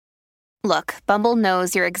Look, Bumble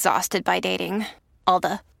knows you're exhausted by dating. All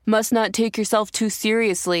the must not take yourself too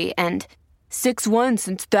seriously and 6'1"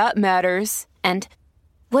 since that matters. And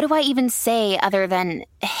what do I even say other than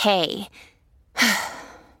hey?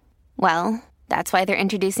 Well, that's why they're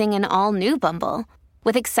introducing an all-new Bumble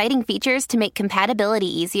with exciting features to make compatibility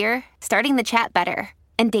easier, starting the chat better,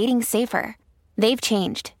 and dating safer. They've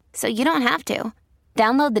changed, so you don't have to.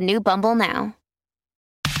 Download the new Bumble now.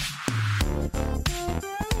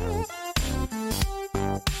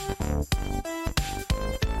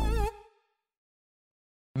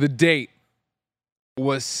 The date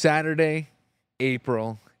was Saturday,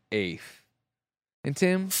 April 8th. And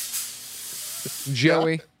Tim,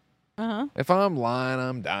 Joey, if I'm lying,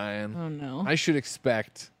 I'm dying. Oh, no. I should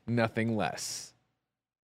expect nothing less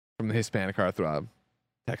from the Hispanic heartthrob,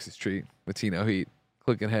 Texas Treat, Latino Heat,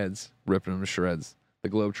 clicking heads, ripping them to shreds, the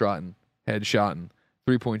globe-trotting, head-shotting,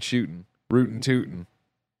 three-point shooting, rootin' tootin',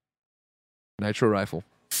 Nitro Rifle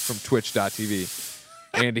from Twitch.tv.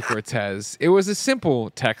 Andy Cortez. It was a simple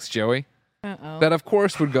text, Joey, that of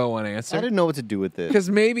course would go unanswered. I didn't know what to do with this. Because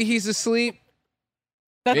maybe he's asleep.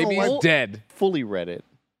 Maybe he's dead. Fully read it.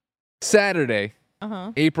 Saturday,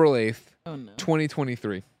 April 8th, Oh, no.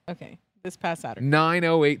 2023. Okay. This past Saturday.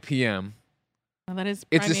 9:08 p.m. Oh, that is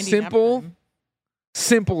It's prime a Andy nap time.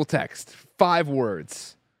 simple text. 5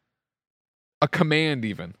 words. A command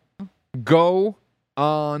even. Go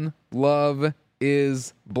on, love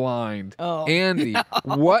is blind. Oh, Andy,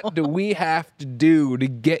 what do we have to do to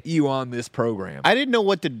get you on this program? I didn't know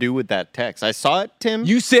what to do with that text. I saw it, Tim.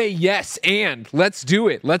 You say yes, and let's do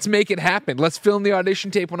it. Let's make it happen. Let's film the audition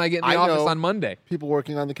tape when I get in the office on Monday. People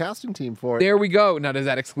working on the casting team for it. There we go. Now, does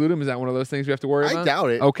that exclude him? Is that one of those things we have to worry about? I doubt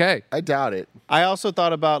it. Okay. I doubt it. I also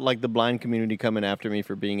thought about like the blind community coming after me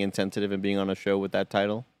for being insensitive and being on a show with that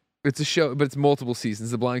title. It's a show, but it's multiple seasons.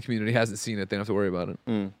 The blind community hasn't seen it. They don't have to worry about it.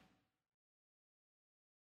 Mm.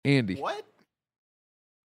 Andy. What?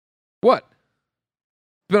 What?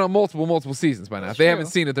 It's been on multiple seasons by now. That's If they true. haven't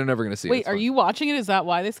seen it, they're never going to see it. Wait, It's are fine. you watching it? Is that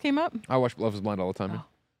why this came up? I watch Love is Blind all the time. Oh.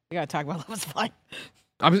 We got to talk about Love is Blind.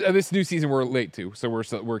 This new season we're late to, so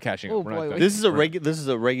we're catching up. Oh, We're not boy, done. wait. This is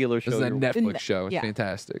a regular show. This is a Netflix Ne- show. It's yeah.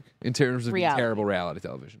 fantastic in terms of being Reality. terrible reality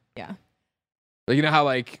television. Yeah. Like, you know how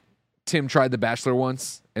like Tim tried The Bachelor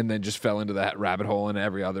once and then just fell into that rabbit hole in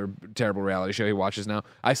every other terrible reality show he watches now?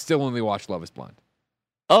 I still only watch Love is Blind.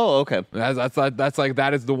 Oh, okay. That's like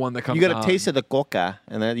that is the one that comes. You got on. a taste of the coca,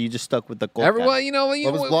 and then you just stuck with the coca. Everyone, Love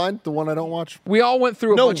is Blind, the one I don't watch. we all went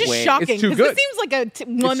through. No a bunch Just way. It's shocking. too Because good. this seems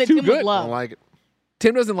like one that too Tim good. would I love. don't like it.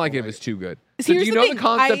 Tim doesn't like it if it's too good. So do Here's you the know thing, the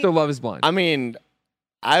concept of Love is Blind? I mean,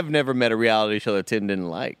 I've never met a reality show that Tim didn't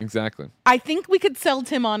like. Exactly. I think we could sell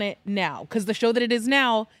Tim on it now because the show that it is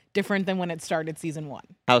now different than when it started season 1.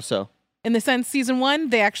 How so? In the sense, season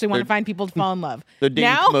 1, they actually want to find people to fall in love. They're dating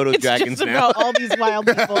Now Komodo it's dragons just now. about all these wild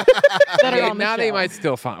people that are Yeah, on the now show. they might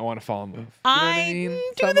still want to fall in love. You know what I mean? do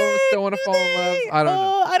Some of them they? still want to Do fall in love. they? I don't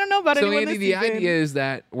know. I don't know about So anyone Andy, this the season. idea is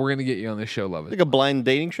that we're gonna get you on this show, Love Is Like a blind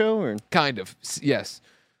dating show, or kind of yes.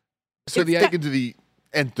 So the Taken to the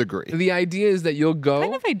nth degree. the idea is that you'll go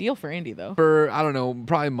Kind of ideal for Andy, though. for I don't know,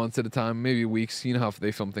 probably months at a time, maybe weeks. You know how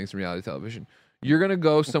they film things in reality television. You're gonna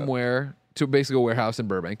go somewhere to basically a warehouse in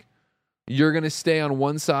Burbank. You're gonna stay on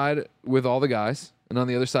one side with all the guys, and on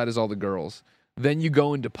the other side is all the girls. Then you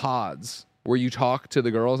go into pods where you talk to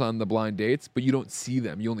the girls on the blind dates, but you don't see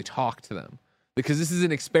them. You only talk to them because this is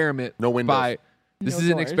an experiment. No windows. By this No is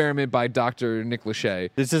an doors. experiment by Dr. Nick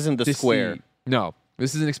Lachey. this isn't the to square. see- no,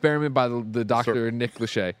 this is an experiment by the Dr. Nick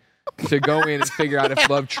Lachey to go in and figure out if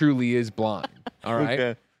love truly is blind. All right.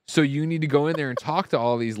 Okay. So you need to go in there and talk to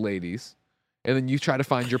all these ladies, and then you try to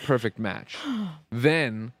find your perfect match.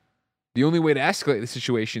 Then the only way to escalate the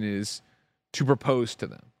situation is to propose to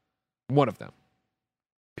them, one of them.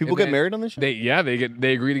 People And get then married on this show?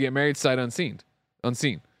 They agree to get married sight unseen.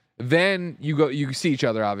 Then you see each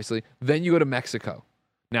other obviously. Then you go to Mexico.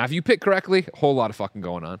 Now if you pick correctly, a whole lot of fucking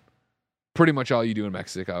going on. Pretty much all you do in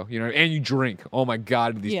Mexico, you know, and you drink. Oh my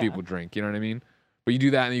God, do these Yeah. people drink? You know what I mean? But you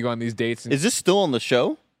do that and you go on these dates and Is this still on the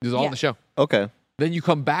show? this is all Yeah. on the show. Okay. Then you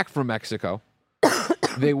come back from Mexico.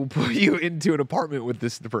 They will put you into an apartment with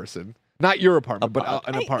this person. Not your apartment, but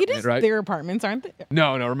an Hey, apartment, it is right? their apartments, aren't they?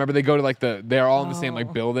 No. Remember, they go to like they're all in the same Oh.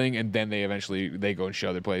 like building, and then they eventually they go and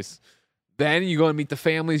show their place. Then you go and meet the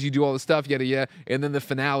families. You do all the stuff, yada yada, and then the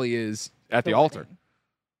finale is at the altar. wedding.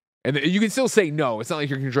 And you can still say no. It's not like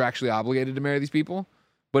you're contractually obligated to marry these people,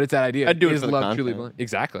 but it's that idea. I'd do it Is for the love truly content. blind?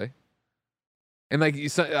 Exactly. And like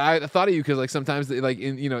I thought of you because like sometimes like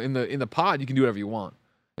in the pod you can do whatever you want,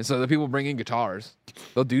 and so the people bring in guitars,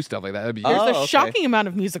 they'll do stuff like that. That'd be Oh, There's a okay. shocking amount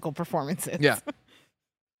of musical performances. yeah.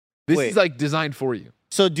 This Wait. is like designed for you.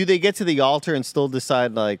 So do they get to the altar and still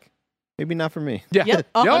decide like maybe not for me? Yeah. Yep. Yeah,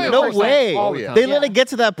 Oh, No 100%. way. All Oh, the yeah. time. They let Yeah. it get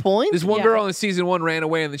to that point? This one Yeah. girl in season 1 ran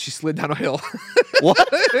away and then she slid down a hill. What?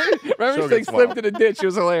 Remember, Show she gets slipped wild. in a ditch. It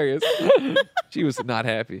was hilarious. She was not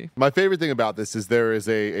happy. My favorite thing about this is there is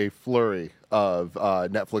a flurry of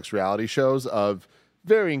Netflix reality shows of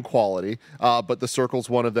varying quality, but The Circle's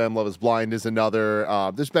one of them. Love Is Blind is another.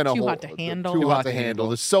 There's been a Too whole Hot to Handle. Too Hot to Handle.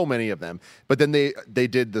 There's so many of them. But then they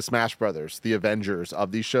did the Smash Brothers, the Avengers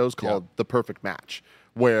of these shows called The Perfect Match,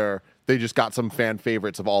 where they just got some fan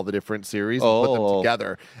favorites of all the different series and put them Oh.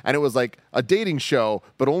 together. And it was like a dating show,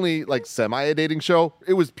 but only like semi a dating show.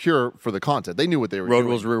 It was pure for the content. They knew what they were Road doing.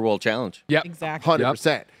 Rules Real World Challenge. Yep. Exactly.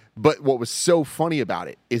 100%. But what was so funny about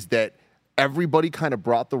it is that everybody kind of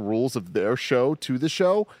brought the rules of their show to the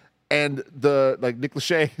show, and the like Nick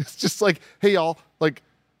Lachey is just like, hey y'all, like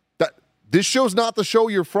that this show's not the show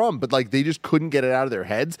you're from, but like they just couldn't get it out of their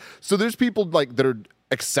heads. So there's people like that are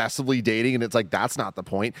excessively dating, and it's like that's not the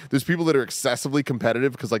point. There's people that are excessively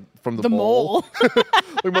competitive because like from the mole.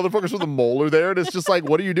 Like motherfuckers from the mole are there, and it's just like,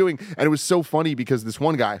 what are you doing? And it was so funny because this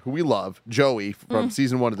one guy who we love, Joey from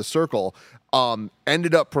season 1 of The Circle,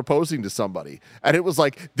 ended up proposing to somebody, and it was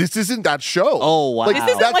like, this isn't that show. Oh, wow. Like, This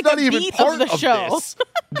isn't that's like not a even beat of part the show. this.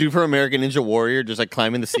 Dude from American Ninja Warrior just like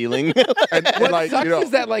climbing the ceiling. And What like, sucks you know,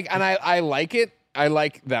 is that like, and I like it. I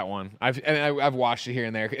like that one. I've watched it here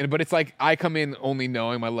and there, but it's like I come in only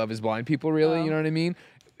knowing my Love Is Blind people. Really, you know what I mean?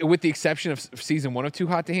 With the exception of season 1 of Too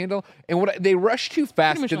Hot to Handle, and what they rushed too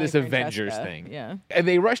fast Pretty to much this only Avengers Francesca. thing. Yeah. And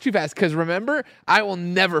they rushed too fast because remember, I will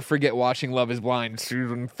never forget watching Love Is Blind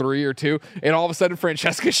season 3 or 2, and all of a sudden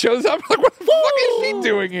Francesca shows up. I'm like, what the fuck is she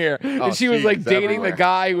doing here? And she was she like is dating everywhere. the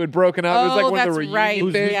guy who had broken up. It was Oh, like one of that's the reunion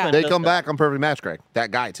right. things. Yeah. they come back on Perfect Match, Greg. That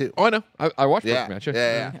guy too. Oh, I know. I watched Yeah, Perfect yeah,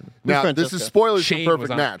 Match. yeah. Now this Francesca? is spoilers Shane for was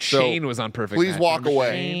Perfect on, Match. So Shane was on Perfect please Match. walk Remember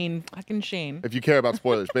away. Shane. Fucking Shane. if you care about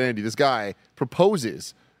spoilers. But Andy, this guy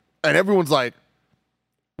proposes, and everyone's like,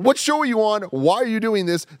 what show are you on? Why are you doing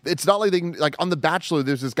this? It's not like they can, like on The Bachelor,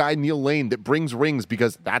 there's this guy, Neil Lane, that brings rings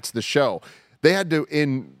because that's the show. They had to,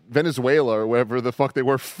 in Venezuela or wherever the fuck they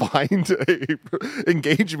were, find a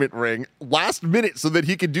engagement ring last minute so that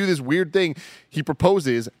he could do this weird thing. He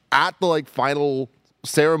proposes at the like final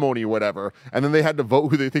ceremony or whatever, and then they had to vote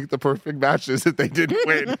who they think the perfect match is if they didn't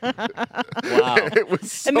win. Wow. It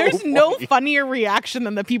was so And there's no funny. funnier reaction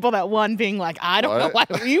than the people that won being like, I don't know why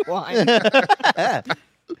What? we won.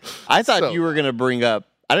 I thought So- you were going to bring up,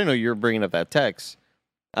 I didn't know you were bringing up that text.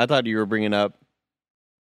 I thought you were bringing up,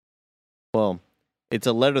 well, it's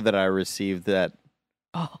a letter that I received that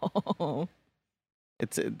Oh.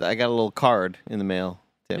 I got a little card in the mail.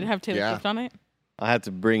 Did Tim. it have Taylor Yeah. Swift on it? I had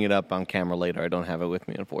to bring it up on camera later. I don't have it with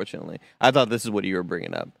me, unfortunately. I thought this is what you were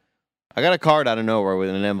bringing up. I got a card out of nowhere with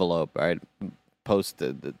an envelope. All right,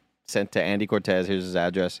 posted, sent to Andy Cortez. Here's his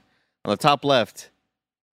address. On the top left,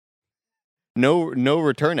 no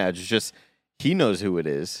return address. Just he knows who it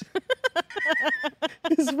is.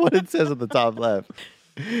 Is what it says on the top left.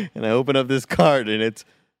 And I open up this card, and it's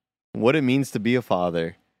what it means to be a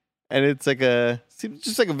father. And it's like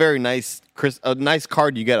just like a very nice, nice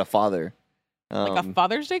card you get a father. Like a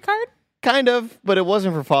Father's Day card? Kind of, but it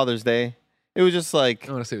wasn't for Father's Day. It was just like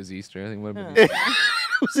I want to say it was Easter. I think it would have Uh. been.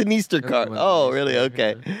 it was an Easter I think it card. might have Oh, been really? Easter,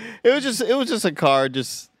 Okay. It was just a card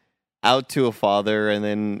just out to a father, and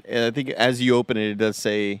then I think as you open it, it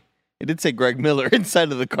did say Greg Miller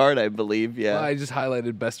inside of the card, I believe. Yeah. Well, I just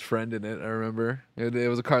highlighted best friend in it. I remember it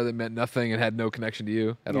was a card that meant nothing and had no connection to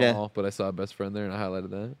you at Yeah. all. But I saw best friend there and I highlighted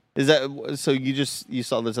that. Is that so? You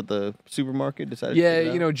saw this at the supermarket? Decided? Yeah, to pick it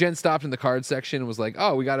you up? know, Jen stopped in the card section and was like,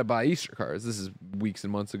 "Oh, we got to buy Easter cards." This is weeks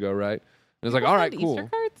and months ago, right? And I was like, People "All right, send cool." Easter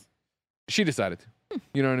cards? She decided to.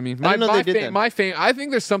 You know what I mean? I didn't know they did that. I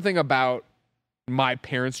think there's something about my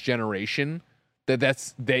parents' generation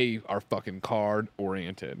they are fucking card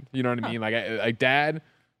oriented. You know what I mean? Like dad,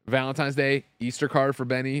 Valentine's Day, Easter card for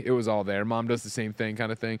Benny. It was all there. Mom does the same thing,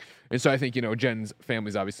 kind of thing. And so I think Jen's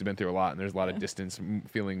family's obviously been through a lot, and there's a lot of distance,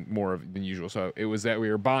 feeling more than usual. So it was that we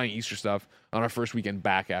were buying Easter stuff on our first weekend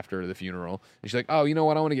back after the funeral, and she's like, "Oh, you know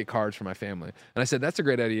what? I want to get cards for my family." And I said, "That's a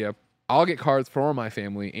great idea. I'll get cards for my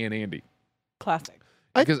family and Andy." Classic.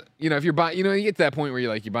 Because if you're buying, you get to that point where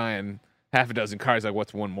you're buying half a dozen cards. Like,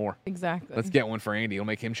 what's one more? Exactly. Let's get one for Andy. It'll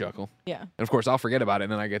make him chuckle. Yeah. And of course, I'll forget about it,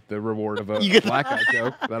 and then I get the reward of a You get- black guy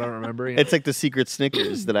joke that I don't remember. It's like the secret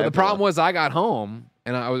Snickers that I. The problem was I got home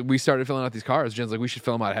and we started filling out these cards. Jen's like, "We should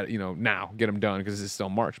fill them out, now, get them done because it's still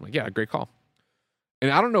March." I'm like, "Yeah, great call."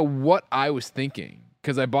 And I don't know what I was thinking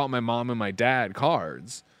because I bought my mom and my dad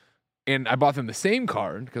cards, and I bought them the same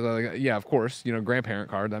card because I was like, "Yeah, of course, grandparent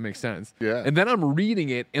card, that makes sense." Yeah. And then I'm reading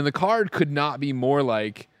it, and the card could not be more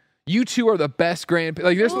like, You two are the best like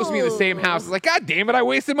they're supposed to be in the same house. It's like, God damn it, I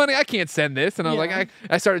wasted money. I can't send this. And I was like,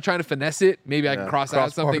 I started trying to finesse it. Maybe I can cross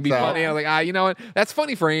out something, be funny. I was like, you know what? That's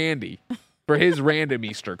funny for Andy, for his random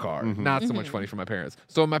Easter card. Not so much funny for my parents.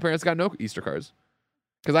 So my parents got no Easter cards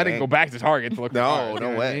because I didn't go back to Target to look for cards.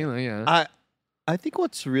 No way. Like, yeah. I think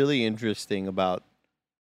what's really interesting about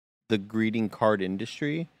the greeting card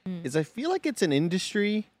industry is I feel like it's an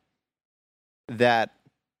industry that,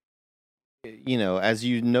 you know, as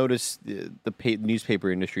you notice the newspaper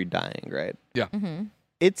industry dying, right? Yeah. Mm-hmm.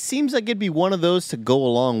 It seems like it'd be one of those to go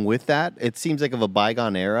along with that. It seems like of a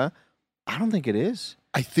bygone era. I don't think it is.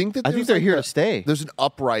 I think that I think they're here to stay. There's an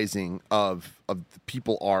uprising of the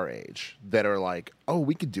people our age that are like, oh,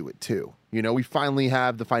 we could do it too. You know, we finally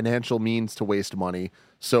have the financial means to waste money,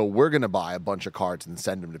 so we're gonna buy a bunch of cards and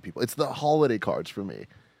send them to people. It's the holiday cards for me,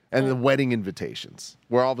 and the wedding invitations,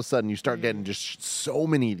 where all of a sudden you start getting just so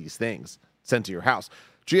many of these things sent to your house.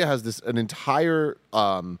 Gia has an entire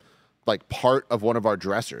like part of one of our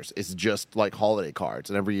dressers is just like holiday cards,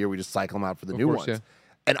 and every year we just cycle them out for the new ones. Yeah.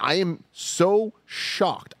 And I am so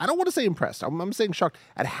shocked. I don't want to say impressed. I'm saying shocked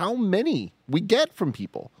at how many we get from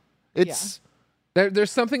people. It's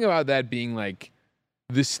There's something about that being like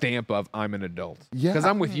the stamp of I'm an adult. Yeah. Because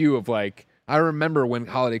I'm with you of like, I remember when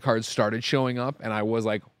holiday cards started showing up and I was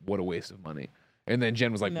like, what a waste of money. And then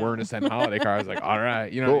Jen was like, we're going to send holiday cards. Like, all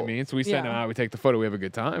right. You know what I mean? So we send them out, we take the photo, we have a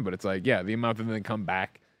good time. But it's like, yeah, the amount that then come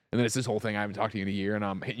back. And then it's this whole thing. I haven't talked to you in a year and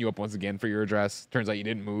I'm hitting you up once again for your address. Turns out you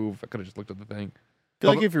didn't move. I could have just looked at the thing. I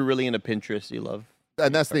feel like if you're really into Pinterest, you love.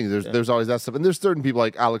 And that's the thing. There's always that stuff. And there's certain people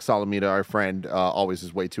like Alex Salamita, our friend, always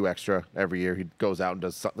is way too extra every year. He goes out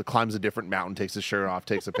and climbs a different mountain, takes his shirt off,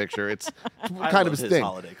 takes a picture. It's kind of his thing.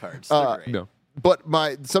 Holiday cards. They're great. No.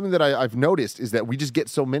 But something that I've noticed is that we just get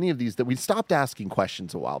so many of these that we stopped asking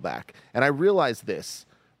questions a while back. And I realized this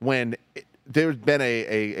when there's been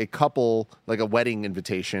a couple, like a wedding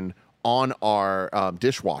invitation on our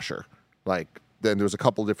dishwasher. Like, then there was a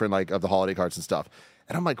couple different, like, of the holiday cards and stuff.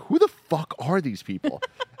 And I'm like, who the fuck are these people?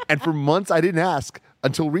 And for months, I didn't ask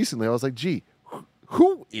until recently. I was like, gee,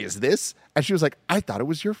 who is this? And she was like, I thought it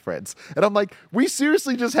was your friends. And I'm like, we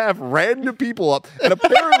seriously just have random people up. And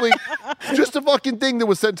apparently, just a fucking thing that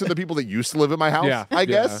was sent to the people that used to live in my house, I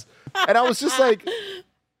guess. And I was just like,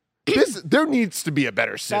 there needs to be a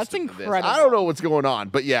better system. That's incredible. I don't know what's going on.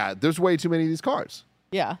 But yeah, there's way too many of these cards.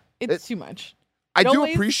 Yeah, it's too much. I do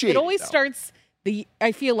appreciate it. It always though. starts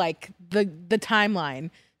I feel like the timeline.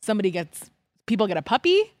 People get a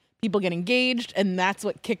puppy, people get engaged, and that's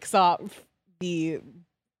what kicks off the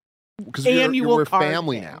because annual we're card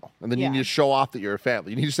family thing. now, and then you need to show off that you're a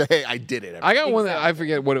family. You need to say, "Hey, I did it." I got one that I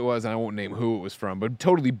forget what it was, and I won't name who it was from, but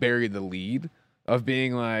totally buried the lead of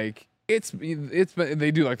being like, it's been,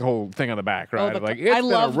 they do like the whole thing on the back, right? Like it's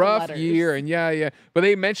been a rough year, and yeah. But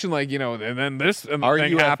they mentioned like, you know, and then this thing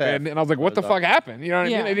happened, and I was like, what the fuck happened? You know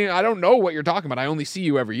what I mean? I don't know what you're talking about. I only see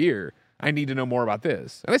you every year. I need to know more about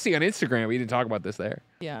this. And I see on Instagram, we didn't talk about this there.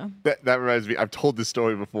 Yeah. That reminds me, I've told this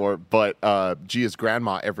story before, but Gia's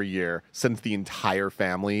grandma every year sends the entire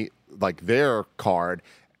family like their card,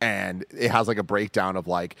 and it has like a breakdown of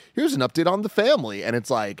like, here's an update on the family. And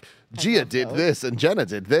it's like, Gia did this and Jenna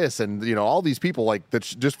did this. And, you know, all these people like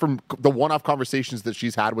that's just from the one-off conversations that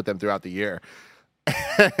she's had with them throughout the year.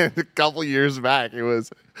 And a couple years back, it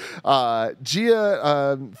was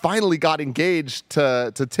Gia finally got engaged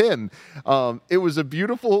to Tim. It was a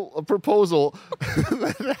beautiful proposal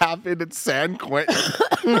that happened at San Quentin.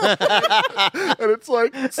 And it's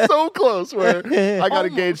like so close where I got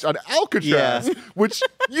engaged on Alcatraz, which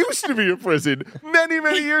used to be a prison many,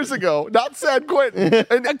 many years ago. Not San Quentin.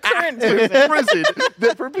 An active prison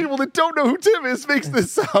that for people that don't know who Tim is makes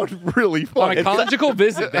this sound really fun. On a conjugal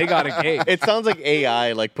visit, they got engaged. It sounds like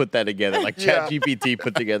AI like put that together, like ChatGPT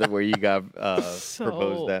put together where you got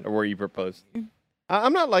proposed that, or where you proposed.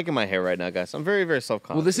 I'm not liking my hair right now, guys. I'm very, very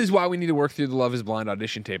self-conscious. Well, this is why we need to work through the Love is Blind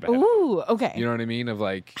audition tape. Ooh, okay. You know what I mean? Of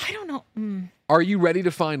like, I don't know. Are you ready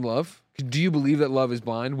to find love? Do you believe that love is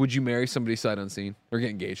blind? Would you marry somebody sight unseen, or get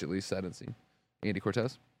engaged at least sight unseen? Andy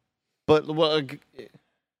Cortez. But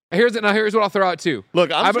Here's what I'll throw out too.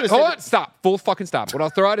 Look, hold on, stop, full fucking stop. What I'll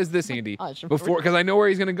throw out is this, Andy, because I know where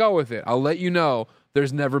he's gonna go with it. I'll let you know.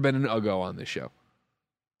 There's never been an Uggo on this show.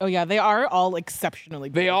 Oh yeah, they are all exceptionally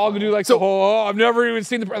beautiful. They all do like the whole, I've never even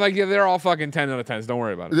seen they're all fucking 10 out of 10s. Don't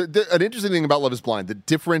worry about it. An interesting thing about Love is Blind that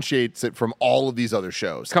differentiates it from all of these other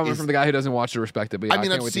shows. Coming from the guy who doesn't watch it, respect it. But yeah, I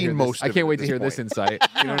mean, I've seen most of it. I can't wait to hear this insight.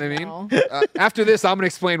 You know what I mean? After this, I'm going to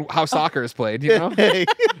explain how soccer is played, you know?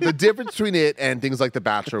 The difference between it and things like The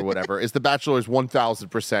Bachelor or whatever is The Bachelor is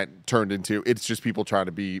 1,000% turned into, it's just people trying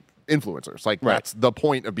to be influencers. Like Right. that's the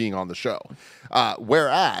point of being on the show.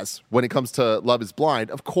 Whereas when it comes to Love Is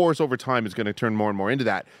Blind, of course, over time is going to turn more and more into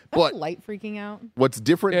that. But light freaking out. what's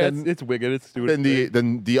different Yeah, than it's wicked. It's doing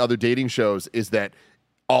than the other dating shows is that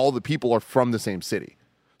all the people are from the same city.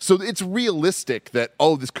 So it's realistic that,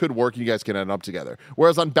 oh, this could work and you guys can end up together.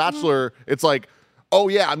 Whereas on Bachelor, it's like, oh,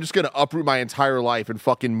 yeah, I'm just going to uproot my entire life and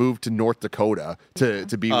fucking move to North Dakota to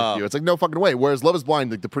be with you. It's like, no fucking way. Whereas Love Is Blind,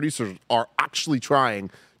 like the producers are actually trying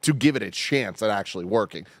to give it a chance at actually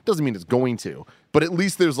working. Doesn't mean it's going to, but at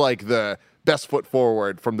least there's like the best foot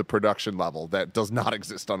forward from the production level that does not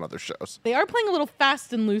exist on other shows. They are playing a little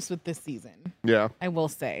fast and loose with this season, Yeah. I will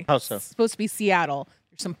say. How so? It's supposed to be Seattle.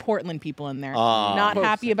 There's some Portland people in there. Ah. Not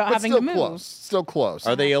happy about But having still to move. close. Still close.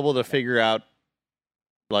 Are they able to figure out,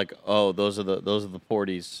 like, oh, those are the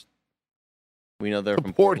Porties? We know they're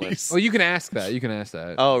from Portland. Porties. Oh, you can ask that. You can ask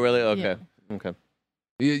that. Oh, really? Okay. Okay.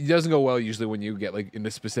 It doesn't go well usually when you get like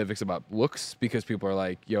into specifics about looks because people are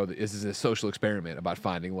like, "Yo, this is a social experiment about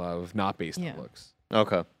finding love, not based Yeah. on looks."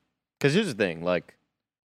 Okay. Because here's the thing, like,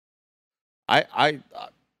 I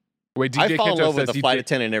Wait, DJ fall in Kento love with says the flight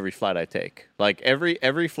attendant every flight I take. Like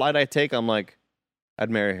every flight I take, I'm like, I'd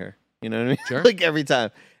marry her. You know what I mean? Sure. Like every time,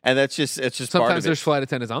 and it's just part Sometimes of there's it. flight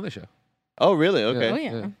attendants on the show. Oh, really? Okay. Oh,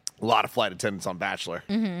 yeah. Yeah. A lot of flight attendants on Bachelor.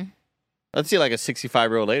 Mm-hmm. Let's see, like a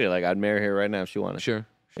 65-year-old lady. Like I'd marry her right now if she wanted. Sure.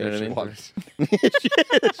 You know Sure, what I sure.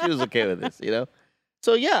 mean? She was okay with this, you know.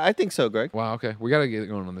 So yeah, I think so, Greg. Wow. Okay, we gotta get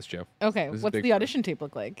going on this, Joe. Okay, This is what's big the for me. audition tape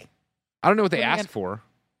look like? I don't know what they What do we asked got? for.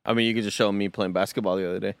 I mean, you could just show me playing basketball the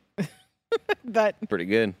other day. That, Pretty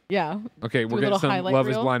good. yeah. Okay, Do we're a getting little some highlight Love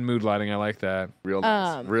Is reel? Blind mood lighting. I like that. Real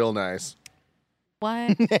nice. Real nice.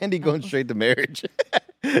 What? Andy going straight to marriage.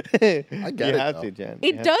 I get you it, have though. to, Jen. You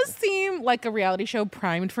It have does seem like a reality show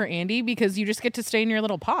primed for Andy because you just get to stay in your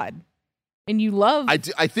little pod. And you love I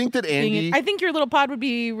think that being Andy. in, I think your little pod would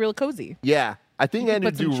be real cozy. yeah, I think You Andy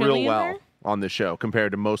put would some do chili real in well there? on this show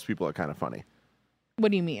compared to most people that are kind of funny.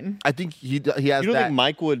 What do you mean? I think he has You don't that think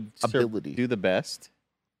Mike would ability. do the best?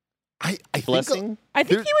 I think Blessing? I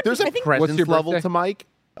think he would. there's a I think presence your level birthday? to Mike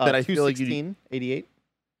that I feel like 216, 88.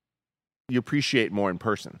 you appreciate more in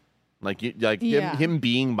person. Like Yeah. him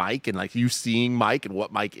being Mike and like you seeing Mike and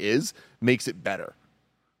what Mike is makes it better.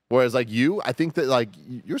 Whereas like you, I think that like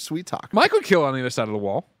you're sweet talk. Mike would kill on the other side of the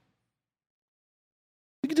wall.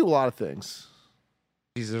 You can do a lot of things,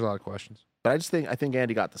 Jeez, there's a lot of questions. but I think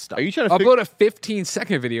Andy got the stuff. Are you trying to figure Upload a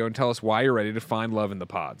 15-second video and tell us why you're ready to find love in the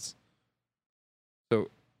pods. So,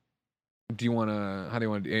 do you want to? How do you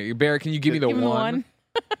want to? Barrett, can you give me the Give him the one?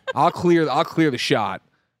 one. I'll clear the shot.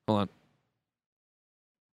 Hold on.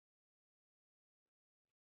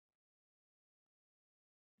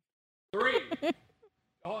 Three.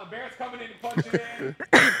 Hold on, Barrett's coming in and punching it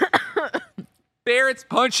in. Barrett's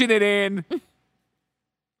punching it in.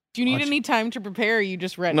 Do you need Watch. any time to prepare? Or are you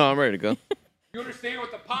just ready? No, I'm ready to go. You understand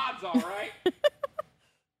what the pods are, right?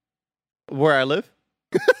 Where I live?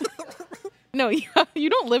 No, you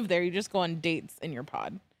don't live there. You just go on dates in your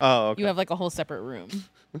pod. Oh, okay. You have like a whole separate room.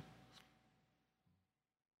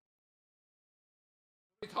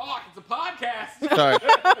 We talk. It's a podcast. Sorry.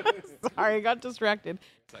 Sorry, I got distracted.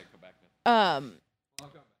 Come back now.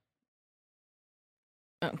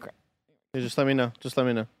 Oh crap. Yeah, just let me know. Just let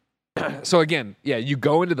me know. So again, yeah, you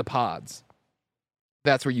go into the pods.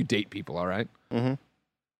 That's where you date people, all right? Mm-hmm.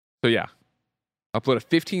 So yeah, upload a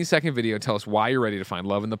 15-second video and tell us why you're ready to find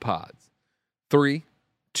love in the pods. 3,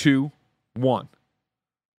 2, 1.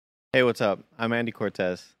 Hey, what's up? I'm Andy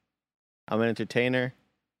Cortez. I'm an entertainer.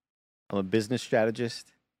 I'm a business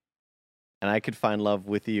strategist. And I could find love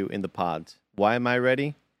with you in the pods. Why am I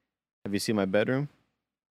ready? Have you seen my bedroom?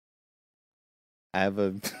 I have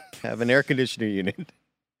an air conditioner unit.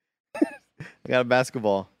 I got a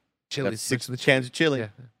basketball. Chili. Got 6 cans of chili. Yeah.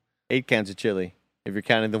 8 cans of chili. If you're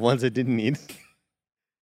counting the ones I didn't need.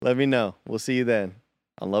 Let me know. We'll see you then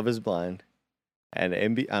on Love Is Blind and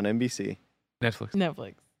on NBC. Netflix.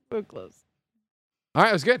 Netflix. So close. All right,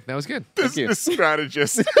 that was good. That was good. this, you. this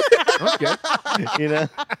strategist. That was good. You know?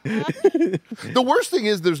 The worst thing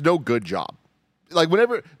is there's no good job. Like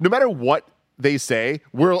no matter what they say,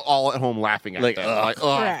 we're all at home laughing at Like, them. ugh. Like,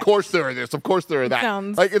 oh, of Correct. course there are this, of course there are that.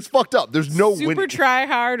 sounds Like it's fucked up. There's no Super winning. try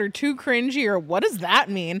hard or too cringy or what does that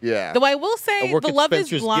mean? Yeah. Though I will I say work the at Love Is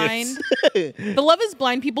Spencer's Blind. Gifts. The Love Is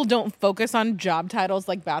Blind people don't focus on job titles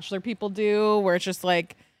like Bachelor people do, where it's just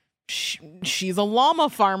like she's a llama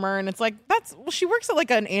farmer, and it's like she works at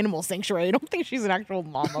like an animal sanctuary. I don't think she's an actual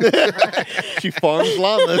llama farmer. She farms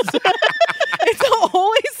llamas. It's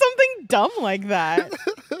always something dumb like that.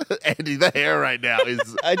 Andy, the hair right now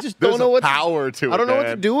is. I just There's don't know a what power to it. I don't know what to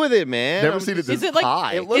man. do with it, man. Never I'm seen it just- this Is it like-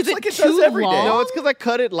 high. It looks Is it like it too does every day. long? No, it's because I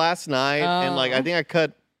cut it last night, and like I Oh. think I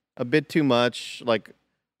cut a bit too much, like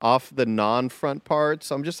off the non-front part.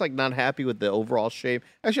 So I'm just like not happy with the overall shape.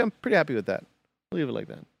 Actually, I'm pretty happy with that. I'll leave it like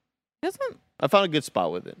that. Doesn't I found a good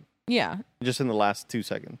spot with it, yeah. just in the last 2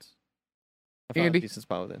 seconds. I found Andy? a decent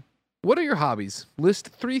spot with it. What are your hobbies? List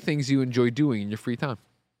 3 things you enjoy doing in your free time.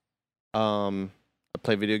 I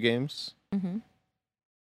play video games. Mm-hmm.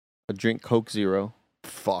 I drink Coke Zero,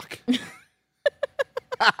 Fuck. This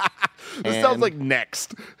sounds And- like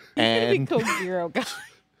next. and Coke Zero guy.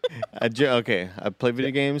 I play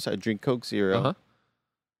video games. I drink Coke Zero, Uh-huh.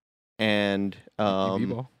 and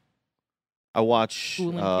TV-ball. I watch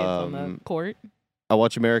Fooling kids on the court. I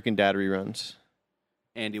watch American Dad reruns.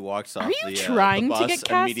 Andy walks off Are you the, trying the to bus get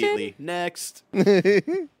casted? immediately. Next.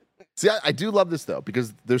 See, I do love this though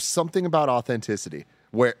because there's something about authenticity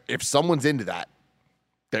where if someone's into that,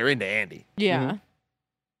 they're into Andy. Yeah.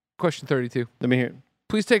 Question 32. Let me hear it.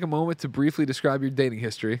 Please take a moment to briefly describe your dating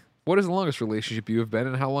history. What is the longest relationship you have been,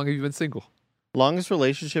 and how long have you been single? Longest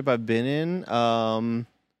relationship I've been in,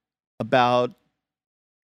 about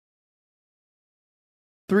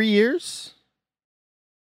 3 years,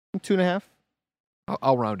 2.5.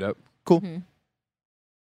 I'll round up. Cool. Mhm.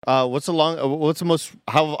 What's the most?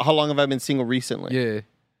 How long have I been single recently? Yeah.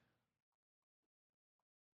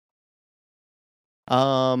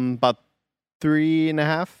 About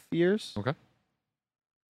 3.5 years.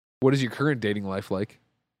 What is your current dating life like?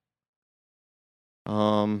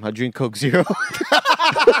 I drink Coke Zero.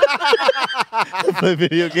 I play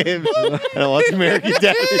video games. And I watch American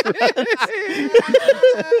Dad.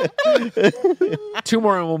 2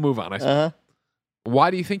 more and we'll move on. I suppose. Uh-huh.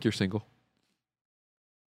 Why do you think you're single?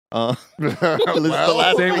 This is the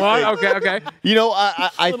last Same thing. one? Okay. You know, I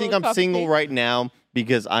Little think I'm single cupcake. right now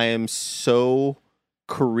because I am so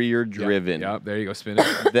career driven. Yep, there you go. Spin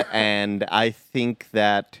it. And I think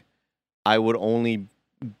that I would only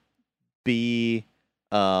be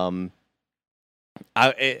it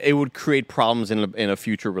would create problems in a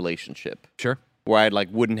future relationship Sure. where I like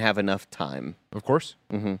wouldn't have enough time. Of course.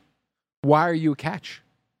 Mm-hmm. Why are you a catch?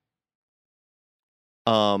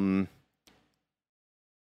 I'm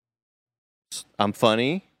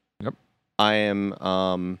funny. Yep. I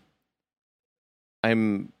am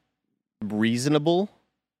I'm reasonable,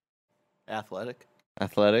 Athletic.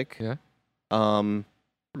 athletic. Yeah.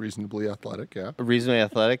 Reasonably athletic, yeah. Reasonably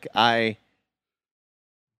athletic.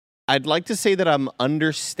 I'd like to say that I'm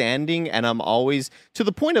understanding, and I'm always to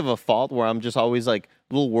the point of a fault where I'm just always like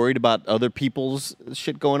a little worried about other people's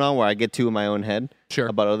shit going on, where I get too in my own head Sure.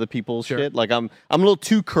 about other people's Sure. shit. Like I'm a little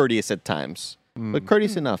too courteous at times, but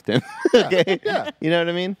courteous enough, Tim. Okay, yeah. you know what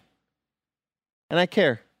I mean? And I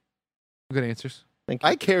care. Good answers. Thank you.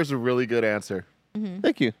 I care is a really good answer. Mm-hmm.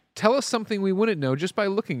 Thank you. Tell us something we wouldn't know just by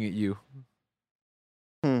looking at you.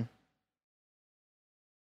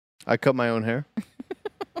 I cut my own hair.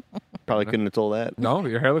 Probably couldn't have told that. No,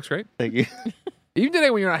 your hair looks great. Thank you. Even today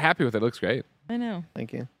when you're not happy with it, it looks great. I know.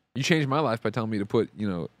 Thank you. You changed my life by telling me to put,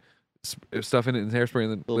 stuff in it and hairspray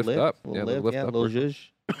and then Little lift lip, up. little the lip, lift yeah, up little work. zhuzh.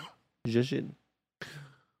 Zhuzh it.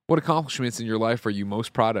 What accomplishments in your life are you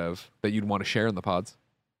most proud of that you'd want to share in the pods?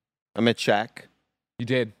 I met Shaq. You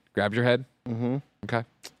did. Grabbed your head. Mm-hmm. Okay.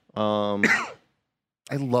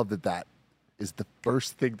 I love that is the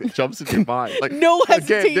first thing that jumps in your mind. Like No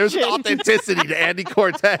again, there's hesitation. authenticity to Andy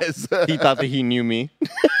Cortez. He thought that he knew me.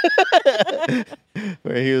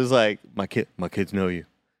 Where he was like, my kids know you.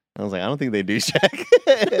 I was like, I don't think they do, Shaq.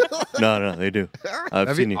 No, they do. I've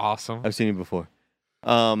That'd seen be you. awesome. I've seen you before.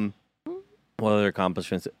 What other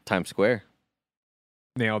accomplishments? Times Square.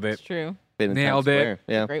 Nailed It's it. true. Been in Nailed Times it. Square.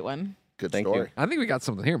 Yeah. Great one. Good Thank story. you. I think we got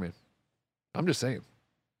something here, man. I'm just saying.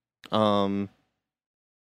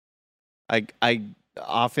 I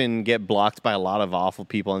often get blocked by a lot of awful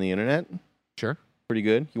people on the internet. Sure. Pretty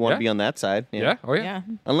good. You want Yeah. to be on that side. Yeah. Oh, yeah. Yeah.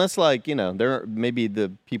 Unless, like, there are maybe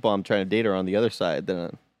the people I'm trying to date are on the other side.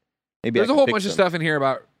 Then maybe There's I a can whole fix bunch of them. stuff in here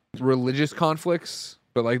about religious conflicts,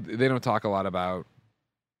 but like they don't talk a lot about,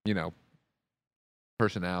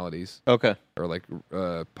 personalities Okay. or like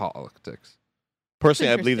politics.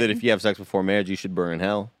 Personally, I believe that interesting. if you have sex before marriage, you should burn in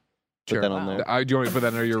hell. Put Sure. that on Wow. there. Do you want me to put that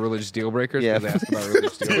under your religious deal breakers? Yeah. 'Cause they asked about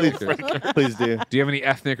religious deal breakers. Please do. Do you have any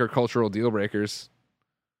ethnic or cultural deal breakers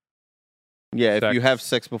Yeah, if Sex. you have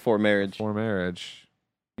sex before marriage, for marriage?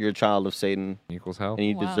 you're a child of Satan, Equals hell. and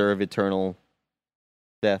you Wow. deserve eternal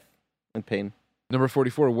death and pain. Number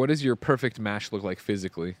 44. What does your perfect match look like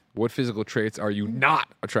physically? What physical traits are you not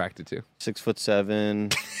attracted to?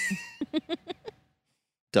 6'7",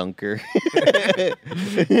 Dunker.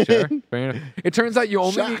 Sure, fair enough. It turns out you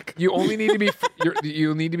only need to be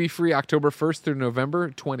you need to be free October 1st through November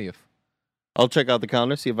 20th. I'll check out the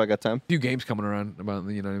calendar, see if I got time. A few games coming around about,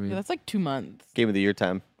 you know what I Yeah, mean? that's like 2 months. Game of the year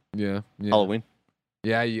time. Yeah. Halloween.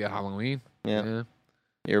 Yeah, Halloween. Yeah.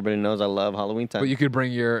 Everybody knows I love Halloween time. But you could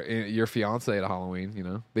bring your fiance to Halloween. You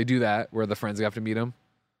know, they do that where the friends have to meet them.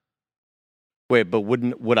 Wait, but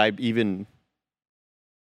would I even?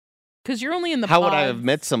 Because you're only in the How pods. would I have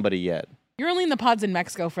met somebody yet? You're only in the pods in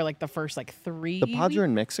Mexico for like the first like 3 The pods are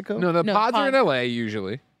in Mexico. No, the No, pods are in pods. LA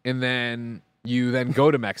usually, and then you go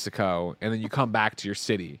to Mexico, and then you come back to your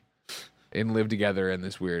city and live together in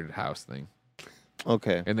this weird house thing.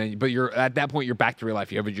 Okay. And then, but you're at that point, you're back to real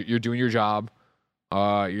life. You're doing your job.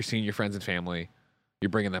 You're seeing your friends and family. You're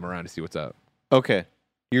bringing them around to see what's up. Okay.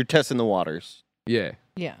 You're testing the waters. Yeah.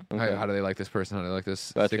 Yeah. Okay. How do they like this person? How do they like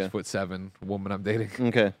this Gotcha. 6'7" woman I'm dating?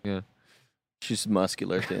 Okay. Yeah. She's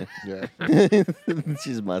muscular too. Yeah.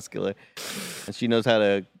 She's muscular, and she knows how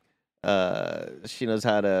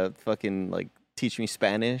to fucking like teach me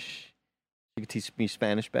Spanish. She could teach me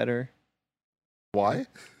Spanish better. Why?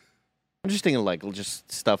 I'm just thinking like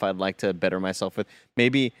just stuff I'd like to better myself with.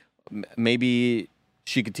 Maybe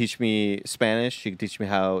she could teach me Spanish. She could teach me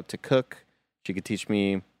how to cook. She could teach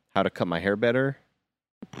me how to cut my hair better.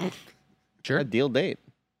 Sure. Ideal date.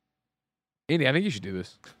 Andy, I think you should do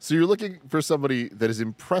this. So you're looking for somebody that is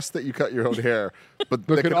impressed that you cut your own hair, but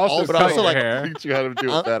that could can also also, cut your like, hair. teach you how to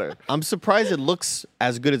do it better. I'm surprised it looks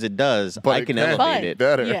as good as it does. But I it can can elevate be it.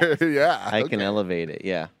 Better. Yes. Yeah. I can okay. elevate it.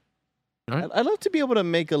 Yeah. All right. I'd love to be able to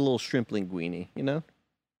make a little shrimp linguine. You know.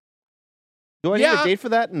 Do I need Yeah. a date for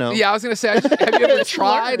that? No. Yeah, I was gonna say, have you ever Just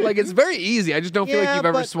tried? learn. Like, it's very easy. I just don't feel like Yeah, you've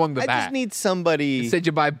ever but swung the I bat. just need somebody. Instead,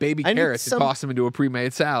 you buy baby I need carrots and some- toss them into a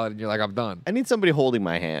pre-made salad, and you're like, I'm done. I need somebody holding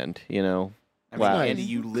my hand. You know. I mean, Wow. Andy,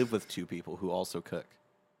 you live with 2 people who also cook.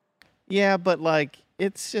 Yeah, but like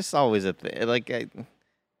it's just always a thing. Like I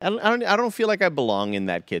don't feel like I belong in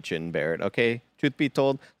that kitchen, Barrett. Okay, truth be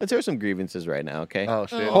told, let's hear some grievances right now. Okay. Oh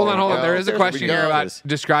shit. Hold on. Yeah. There is a There we question go. here about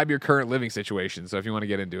describe your current living situation. So if you want to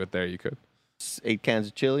get into it there, you could. 8 cans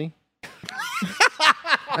of chili.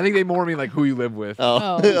 I think they more mean like who you live with.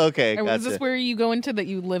 Oh, Oh. okay. Or Gotcha. is this where you go into that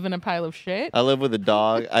you live in a pile of shit? I live with a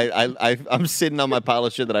dog. I'm sitting on my pile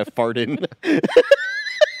of shit that I farted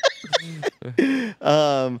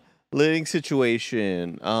in. Living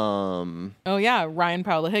situation. Oh yeah, Ryan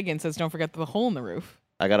Paula Higgins says don't forget the hole in the roof.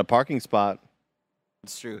 I got a parking spot.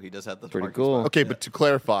 It's true. He does have the Pretty parking cool. spot. Okay, but to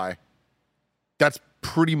clarify, that's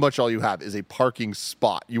pretty much all you have is a parking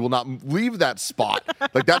spot. You will not leave that spot.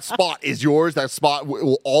 Like that spot is yours. That spot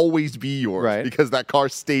will always be yours, Right. because that car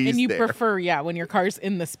stays And you there. prefer, when your car's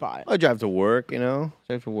in the spot. I drive to work. You know,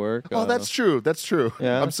 drive to work. Oh, that's true. That's true.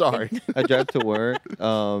 Yeah. I'm sorry. I drive to work.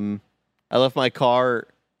 I left my car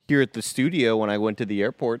here at the studio when I went to the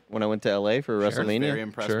airport when I went to LA for I was WrestleMania. very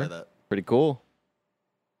impressed Sure. by that. Pretty cool.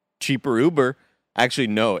 Cheaper Uber. Actually,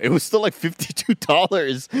 no, it was still like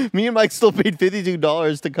 $52. Me and Mike still paid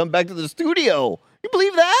 $52 to come back to the studio. You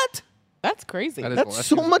believe that? That's crazy. That is- That's that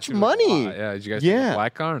so seems- much seems like a money. lot. Yeah. Did you guys Yeah. take a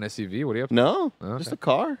black car, an SUV? What are you up to? No, Okay. just a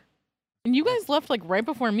car. And you guys left like right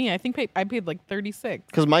before me. I think I paid like 36.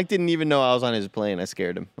 Because Mike didn't even know I was on his plane. I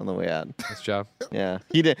scared him on the way out. Nice job. Yeah,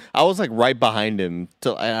 he did. I was like right behind him.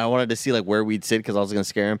 Till I wanted to see like where we'd sit because I was gonna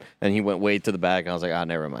scare him. And he went way to the back. I was like,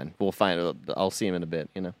 never mind. We'll find it. I'll see him in a bit.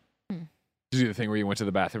 You know. Did you do the thing where you went to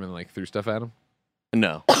the bathroom and like threw stuff at him?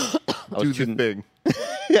 No. I was Do the shooting- thing.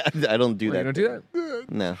 I don't do Oh, that. you don't do that?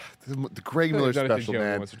 No. The Greg Yeah, Miller you've done it to special, Joe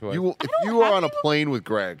man. once or twice. You will, if you are on a plane with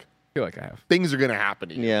Greg, I feel like I have. things are gonna happen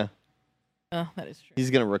to you. Yeah. Oh, that is true. He's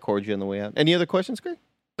gonna record you on the way out. Any other questions, Greg?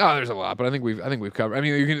 Oh, there's a lot, but I think we've covered. I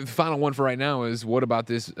mean, the final one for right now is what about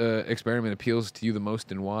this experiment appeals to you the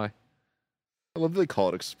most and why? I love that they call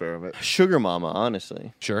it experiment. Sugar mama,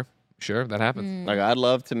 honestly. Sure, that happens. Like I'd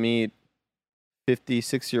love to meet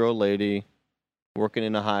 56-year-old lady working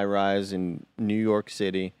in a high rise in New York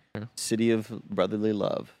City, Sure. city of brotherly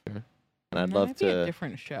love. Sure. And I'd That love might be a to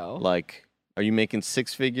different show. like, are you making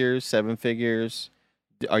 6 figures, 7 figures?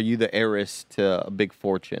 Are you the heiress to a big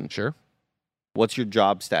fortune? Sure. What's your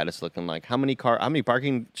job status looking like? How many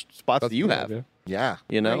parking spots do you That's a have? good idea. Yeah,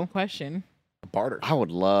 You know, Great question. barter I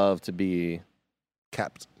would love to be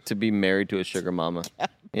kept. married to a sugar mama.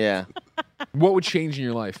 Yeah. What would change in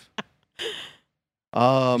your life?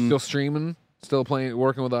 Still streaming, still playing,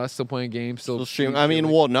 working with us, still playing games, still stream. I mean,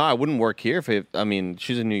 well, no, I wouldn't work here I mean,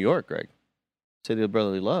 she's in New York, Greg. City of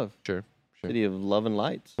brotherly love. Sure. City of love and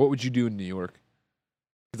lights. What would you do in New York?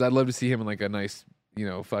 Because I'd love to see him in like a nice,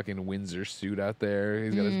 fucking Windsor suit out there.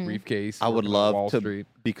 He's got his briefcase. I would working on love Wall to Street.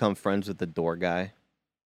 become friends with the door guy.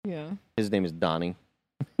 Yeah. His name is Donnie.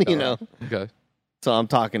 you know. Okay. So I'm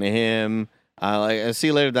talking to him. I see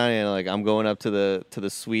you later, Donnie. And like I'm going up to the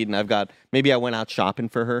suite, and I went out shopping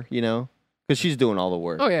for her, you know, because she's doing all the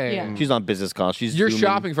work. Oh yeah, yeah. Yeah. yeah. She's on business calls. You're zooming.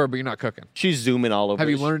 shopping for her, but you're not cooking. She's zooming all over. Have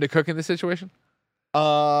you learned to cook in this situation?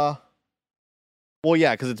 Well,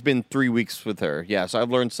 yeah, because it's been 3 weeks with her. Yeah, so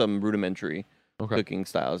I've learned some rudimentary Okay. cooking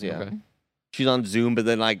styles. Yeah, Okay. she's on Zoom, but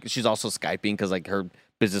then like she's also Skyping because like her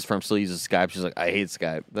business firm still uses Skype. She's like, I hate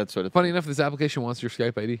Skype. That sort of Funny thing. enough, this application wants your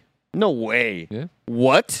Skype ID. No way. Yeah.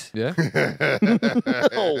 What? Yeah.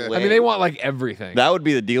 No way. I mean, they want like everything. that would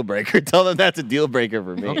be the deal breaker. Tell them that's a deal breaker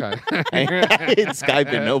for me. Okay. I ain't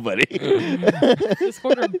Skyping nobody.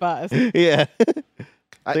 Discord or bus. Yeah.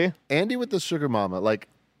 Andy with the sugar mama, like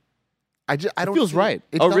I don't feels see right.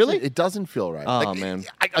 It Oh, doesn't- really? It doesn't feel right. Oh, Like, man.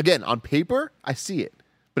 Again, on paper, I see it,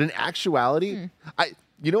 but in actuality,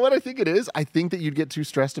 you know what I think it is? I think that you'd get too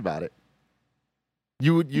stressed about it.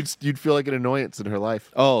 You'd feel like an annoyance in her life.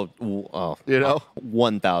 Oh, You know?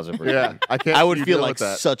 1,000%. Yeah, I can't. I see would you feel dealing like with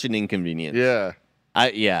that. such an inconvenience. Yeah.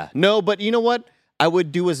 Yeah. No, but you know what? I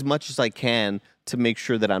would do as much as I can to make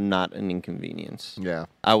sure that I'm not an inconvenience. Yeah.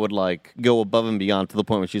 I would like go above and beyond to the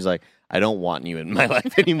point where she's like, I don't want you in my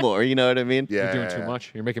life anymore. You know what I mean? Yeah. You're doing too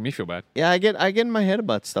much. You're making me feel bad. Yeah, I get in my head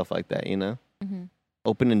about stuff like that, you know?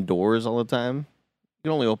 Opening doors all the time. You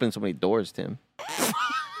can only open so many doors, Tim.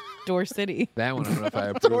 Door City. That one, I don't know if I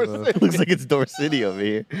approve of. Looks like it's Door City over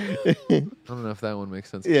here. I don't know if that one makes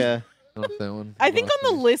sense. Yeah. I don't know if that one. I think on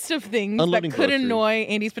the list of things that Unloading could groceries. annoy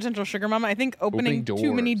Andy's potential sugar mama, I think opening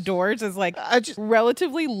too many doors is like I just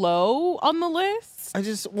relatively low on the list. I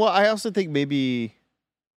also think maybe,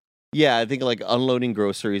 yeah, I think like unloading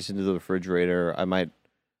groceries into the refrigerator,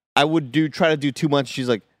 I would try to do too much. She's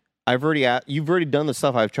like, you've already done the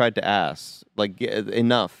stuff I've tried to ask. Like,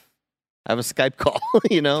 enough. I have a Skype call,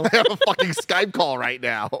 you know? I have a fucking Skype call right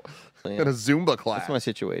now. Yeah. Got a Zumba class. That's my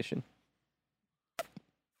situation.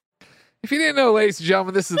 If you didn't know, ladies and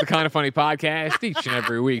gentlemen, this is the Kind of Funny podcast. Each and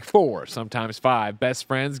every week, 4, sometimes 5 best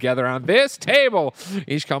friends gather on this table,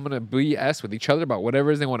 each coming to BS with each other about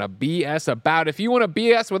whatever it is they want to BS about. If you want to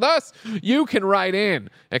BS with us, you can write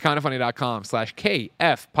in at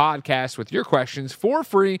kindoffunny.com/KF podcast with your questions for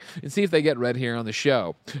free and see if they get read here on the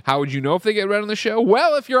show. How would you know if they get read on the show?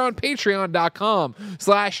 Well, if you're on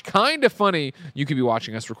patreon.com/kindoffunny, you could be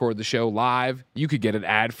watching us record the show live. You could get it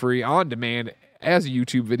ad-free on demand as a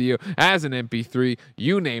YouTube video, as an MP3,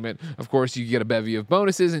 you name it. Of course, you get a bevy of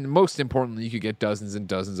bonuses, and most importantly, you could get dozens and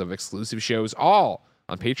dozens of exclusive shows, all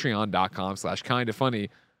on patreon.com/kindoffunny,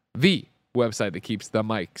 the website that keeps the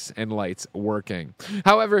mics and lights working.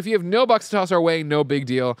 However, if you have no bucks to toss our way, no big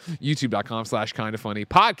deal. YouTube.com/kindoffunny,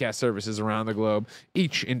 podcast services around the globe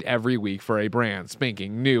each and every week for a brand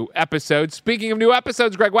spanking new episode. Speaking of new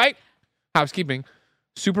episodes, Greg White, housekeeping.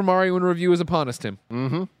 Super Mario in review is upon us, Tim.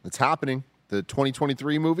 Mm-hmm. It's happening. The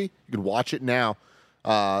 2023 movie. You can watch it now.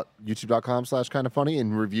 YouTube.com/kindoffunny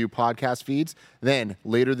and review podcast feeds. Then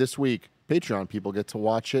later this week, Patreon people get to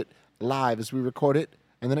watch it live as we record it,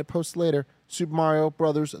 and then it posts later. Super Mario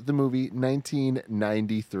Brothers, the movie,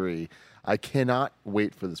 1993. I cannot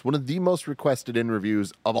wait for this. One of the most requested in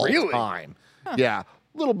reviews of all time. Yeah.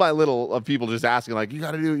 Little by little of people just asking, like, you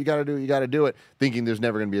got to do it, thinking there's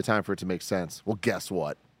never going to be a time for it to make sense. Well, guess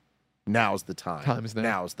what? Now's the time. Time's now.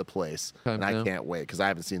 Now's the place. And I can't wait because I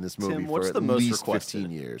haven't seen this movie Tim, for what's at the most least requested?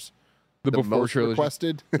 15 years. The before most trilogy.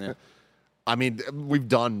 requested? I mean, we've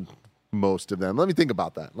done most of them. Let me think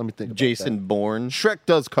about that. Jason Bourne. Shrek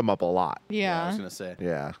does come up a lot. I Yeah. was gonna say.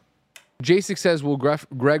 Yeah. J6 says, will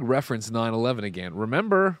Greg reference 9/11 again?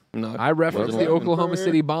 Remember, No, I referenced the 9/11. Oklahoma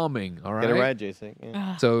City bombing, all right? Get it right, Jason.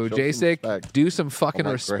 Yeah. So, Show some J6, respect. do some fucking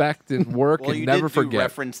Greg. respect and work Well, and you never did forget.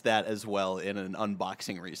 reference that as well in an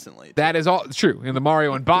unboxing recently. That is all true. In the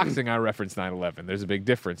Mario unboxing, I referenced 9/11. There's a big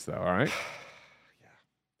difference, though, all right?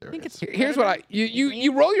 There I think it is. it's Here's what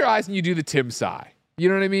you roll your eyes and you do the Tim sigh. You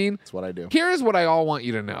know what I mean? That's what I do. Here's what I all want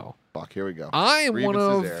you to know. Fuck, here we go. I am one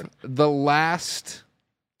of Grievances aired. the last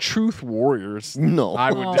truth warriors No.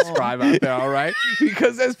 I would Oh. describe out there, all right?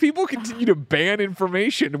 Because as people continue to ban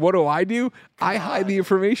information, what do? I hide the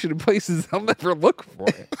information in places they'll never look for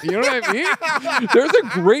it. You know what I mean? There's a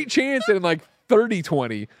great chance that in like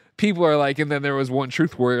 30/20, people are like, and then there was one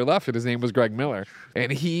truth warrior left, and his name was Greg Miller. And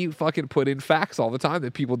he fucking put in facts all the time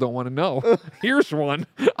that people don't want to know. Here's one.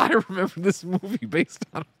 I remember this movie based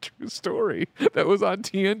on a true story that was on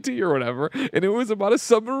TNT or whatever. And it was about a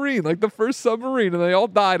submarine, like the first submarine, and they all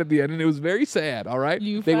died at the end. And it was very sad, all right?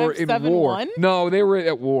 They were in war. U-571? No, they were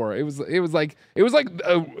at war. It was like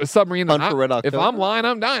a submarine. Hunt for Red If October? I'm lying,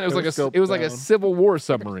 I'm dying. It was like a Civil War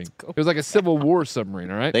submarine. It was like a Civil War submarine,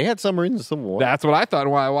 all right? They had submarines in Civil War. That's what I thought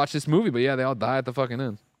while I watched this movie, but yeah, they all die at the fucking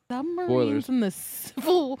end. Submarines in the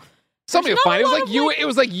civil. Something There's not fine. a It was lot like of, it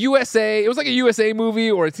was like USA. It was like a USA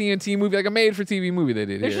movie or a TNT movie, like a made-for-TV movie they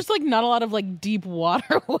did There's here. just like not a lot of like deep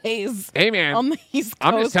waterways Hey man, on the East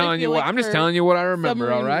Coast. I'm just telling you what I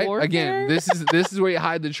remember. All submarine right. warfare? Again, this is where you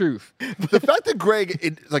hide the truth. The fact that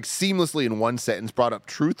Greg like seamlessly in one sentence brought up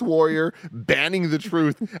Truth Warrior, banning the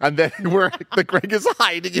truth, and then where the Greg is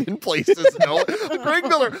hiding it in places Greg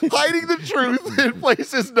Miller hiding the truth in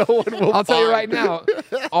places no one will. I'll tell you find. right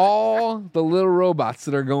now, all the little robots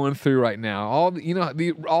that are going through right now, all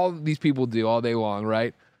these people do all day long,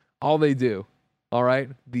 right? All they do. All right,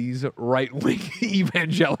 these right-wing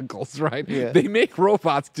evangelicals, right? Yeah. They make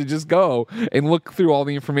robots to just go and look through all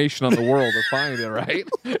the information on the world to find it, right?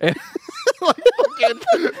 And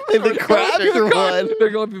The crab one. they're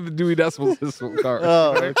going through the Dewey Decimal System card.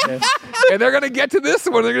 Oh, okay. And they're going to get to this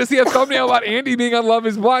one. They're going to see a thumbnail about Andy being on Love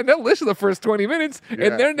is Blind. They'll listen to the first 20 minutes, Yeah.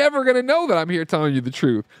 and they're never going to know that I'm here telling you the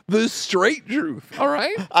truth. The straight truth, all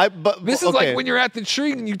right? This is okay. like when you're at the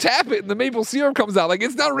tree and you tap it and the maple syrup comes out. Like,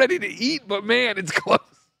 it's not ready to eat, but man, it's close.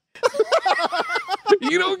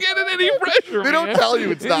 You don't get it any fresher. They don't man. tell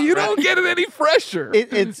you it's not You ready. don't get it any fresher.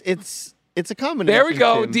 It's a combination. There we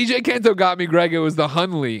go. Tim. DJ Kento got me, Greg. It was the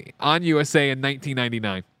Hunley on USA in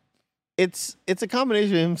 1999. It's a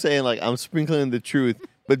combination of him saying like I'm sprinkling the truth,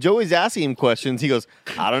 but Joey's asking him questions. He goes,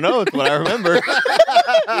 I don't know. It's what I remember.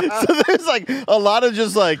 So there's like a lot of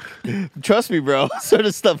just like, trust me, bro, sort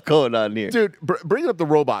of stuff going on here. Dude, bring up the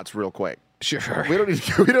robots real quick. Sure. We don't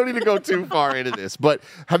need to go too far into this, but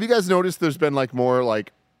have you guys noticed there's been like more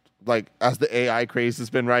like as the AI craze has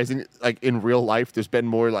been rising, like in real life, there's been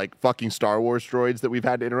more like fucking Star Wars droids that we've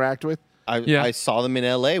had to interact with Yeah. I saw them in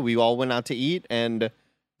LA. We all went out to eat, and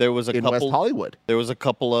there was a in couple. West Hollywood. There was a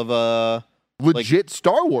couple of Legit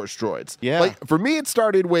Star Wars droids. Yeah. Like for me, it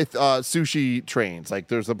started with sushi trains. Like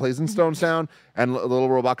there's a place in Stonestown, and a little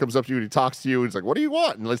robot comes up to you and he talks to you. And he's like, "What do you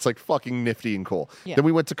want?" And it's like fucking nifty and cool. Yeah. Then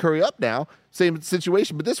we went to Curry Up now, same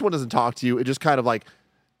situation, but this one doesn't talk to you. It just kind of like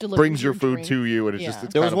Delivers brings your your food drink. to you, and it's Yeah. just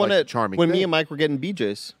it's there was kind of one like a at charming when thing. me and Mike were getting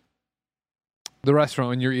BJ's. The restaurant,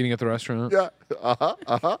 when you're eating at the restaurant. Yeah.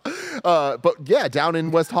 But yeah, down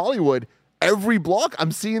in West Hollywood, every block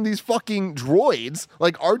I'm seeing these fucking droids,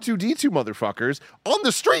 like R2D2 motherfuckers, on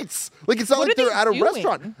the streets. Like it's not What like are they're they at a doing?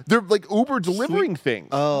 restaurant. They're like Uber delivering things.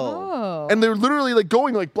 Oh. And they're literally like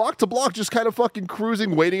going like block to block, just kind of fucking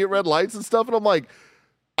cruising, waiting at red lights and stuff. And I'm like,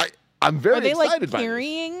 I'm very Are they excited like by this.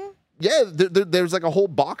 carrying? Yeah, there's like a whole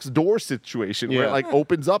box door situation where it Yeah. like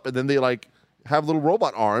opens up and then they like have little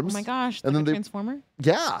robot arms. Oh my gosh. And Like then a they- transformer?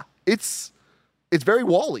 Yeah, it's very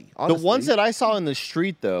Wall-E. The Honestly. ones that I saw in the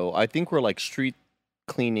street, though, I think were like street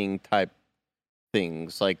cleaning type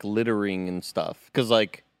things, like littering and stuff. Because,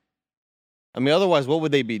 like, I mean, otherwise, what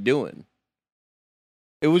would they be doing?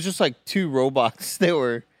 It was just like two robots. They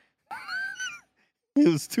were. It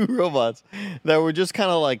was two robots that were just kind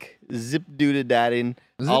of like zip doo-dah-dadding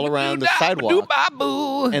all around the sidewalk.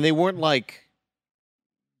 And they weren't like.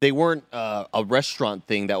 They weren't a restaurant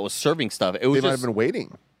thing that was serving stuff. It they was might have just. been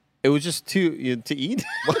waiting. It was just to eat.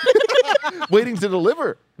 Waiting to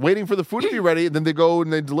deliver, waiting for the food to be ready, and then they go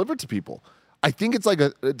and they deliver it to people. I think it's like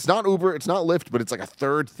it's not Uber, it's not Lyft, but it's like a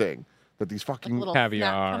third thing that these Like a fucking little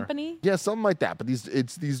Caviar. snack company? yeah, something like that. But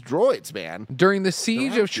it's these droids, man. During the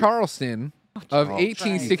siege of Charleston of Oh,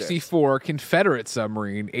 1864, Confederate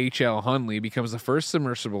submarine H.L. Hunley becomes the first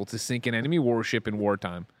submersible to sink an enemy warship in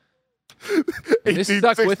wartime. This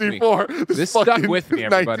stuck with me. 1864. This stuck fucking with me,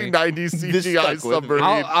 everybody. 1990s This CGI stuck with me.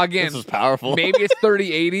 submarine. Again, This was powerful. maybe it's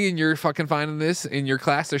 3080 and you're fucking finding this in your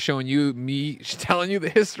class. They're showing you me telling you the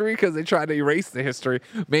history because they tried to erase the history.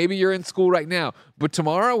 Maybe you're in school right now, but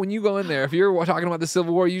tomorrow when you go in there, if you're talking about the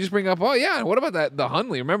Civil War, you just bring up, oh yeah, what about the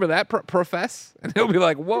Hunley? Remember that profess? And he'll be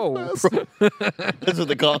like, whoa. That's what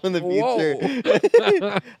they call him in the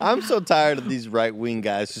future. I'm so tired of these right wing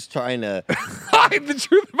guys just trying to Hide the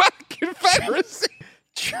truth about the Confederacy.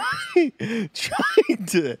 trying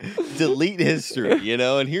to delete history, you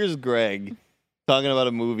know? And here's Greg talking about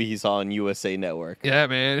a movie he saw on USA Network. Yeah,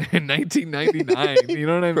 man, in 1999. You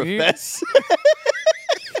know what I mean? Profess.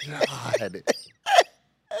 God.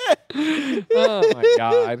 Oh my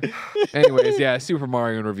god. Anyways, yeah, Super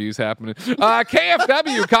Mario reviews happening.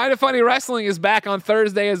 KFW, Kind of Funny Wrestling, is back on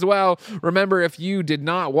Thursday as well. Remember, if you did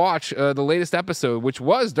not watch the latest episode, which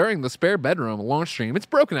was during the Spare Bedroom launch stream, it's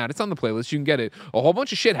broken out. It's on the playlist. You can get it. A whole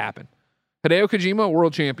bunch of shit happened. Hideo Kojima,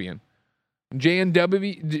 world champion.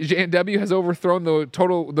 JNW has overthrown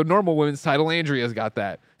the normal women's title. Andrea's got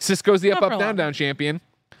that. Cisco's the Not for up, long. down, down champion.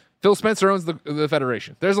 Phil Spencer owns the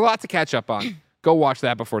Federation. There's a lot to catch up on. Go watch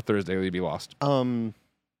that before Thursday or you'll be lost. Go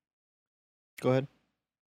ahead.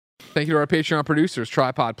 Thank you to our Patreon producers,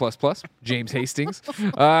 Tripod Plus Plus, James Hastings,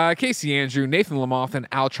 Casey Andrew, Nathan Lamoth, and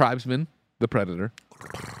Al Tribesman, the Predator.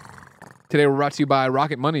 Today we're brought to you by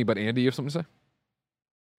Rocket Money, but Andy, you have something to say?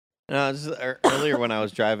 No, just earlier when I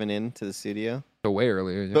was driving into the studio. So way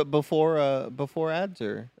earlier. Yeah. But before ads,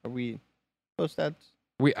 or are we post ads?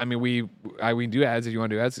 We do ads if you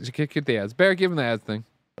want to do ads. Get the ads. Barrett, give them the ads thing.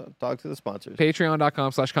 Talk to the sponsors.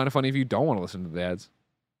 Patreon.com/kindafunny if you don't want to listen to the ads.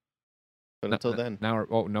 But until then, Now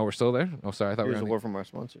we're still there? Oh, sorry. I thought we here's were a word from our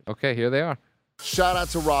sponsors. Okay, here they are. Shout out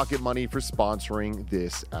to Rocket Money for sponsoring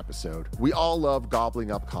this episode. We all love gobbling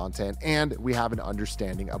up content, and we have an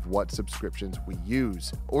understanding of what subscriptions we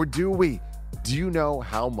use. Or do we? Do you know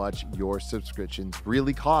how much your subscriptions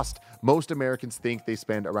really cost? Most Americans think they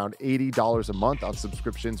spend around $80 a month on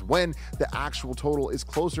subscriptions when the actual total is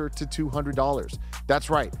closer to $200. That's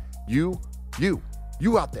right. You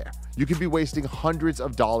out there. You could be wasting hundreds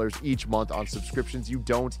of dollars each month on subscriptions you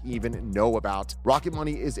don't even know about. Rocket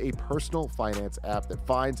Money is a personal finance app that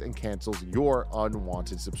finds and cancels your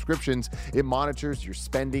unwanted subscriptions. It monitors your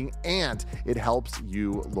spending and it helps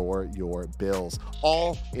you lower your bills,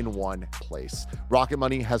 all in one place. Rocket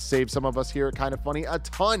Money has saved some of us here at Kind of Funny a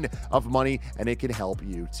ton of money, and it can help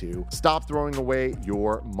you too. Stop throwing away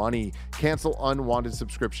your money. Cancel unwanted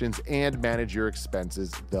subscriptions and manage your expenses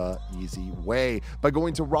the easy way by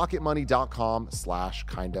going to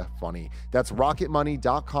rocketmoney.com/kindafunny. That's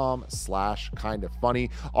rocketmoney.com/kindafunny.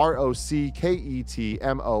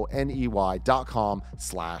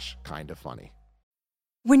 ROCKETMONEY.com/kindafunny.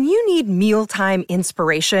 When you need mealtime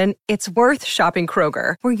inspiration, it's worth shopping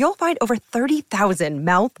Kroger, where you'll find over 30,000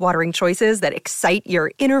 mouth-watering choices that excite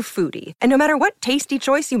your inner foodie. And no matter what tasty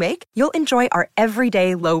choice you make, you'll enjoy our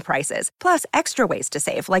everyday low prices, plus extra ways to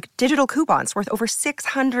save, like digital coupons worth over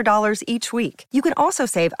 $600 each week. You can also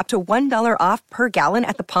save up to $1 off per gallon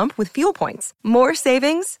at the pump with fuel points. More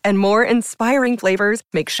savings and more inspiring flavors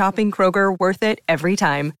make shopping Kroger worth it every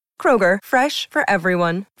time. Kroger, fresh for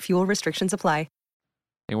everyone. Fuel restrictions apply.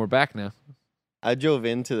 And we're back now. I drove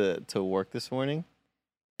into to work this morning,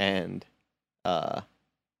 and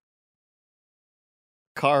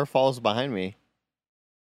car falls behind me.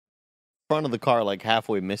 Front of the car, like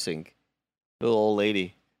halfway missing. Little old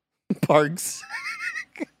lady parks.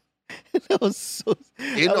 That was so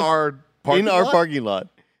Our parking lot? parking lot,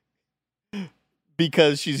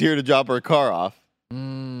 because she's here to drop her car off,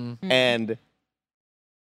 and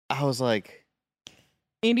I was like,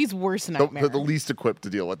 Andy's worst nightmare. The least equipped to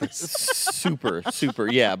deal with this. super,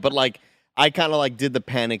 yeah. But like, I kind of like did the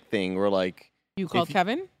panic thing where like, You called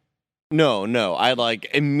Kevin? no, I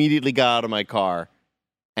like immediately got out of my car,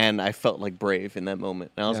 and I felt like brave in that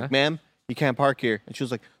moment. And I was like, "Ma'am, you can't park here." And she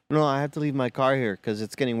was like, "No, I have to leave my car here because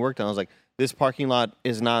it's getting worked on." I was like, "This parking lot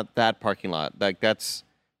is not that parking lot. Like this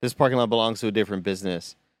parking lot belongs to a different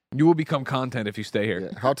business." You will become content if you stay here.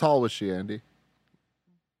 Yeah. How tall was she, Andy?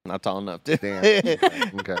 Not tall enough to. Damn.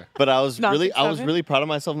 Okay. But I was Not really 6'7"? really proud of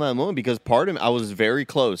myself in that moment, because part of me, I was very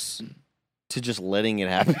close to just letting it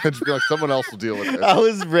happen. Just be like, someone else will deal with it. I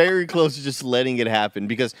was very close to just letting it happen,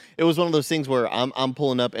 because it was one of those things where I'm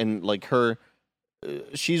pulling up, and like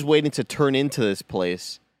she's waiting to turn into this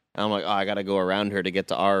place, and I'm like, oh, I gotta go around her to get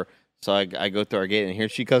to our. So I go through our gate, and here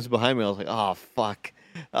she comes behind me. I was like, oh fuck,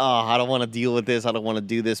 oh, I don't want to deal with this. I don't want to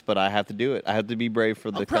do this, but I have to do it. I have to be brave for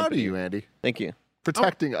the I'm proud company. of you, Andy. Thank you.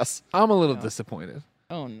 Protecting us. I'm a little disappointed.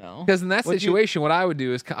 Oh, no. Because in that What'd you- situation, what I would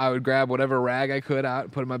do is I would grab whatever rag I could out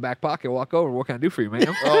and put it in my back pocket, walk over. What can I do for you,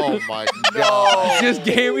 ma'am? Oh my God. Just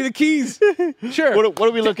gave me the keys. Sure. What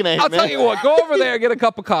are we looking at here, I'll man? tell you what. Go over there, get a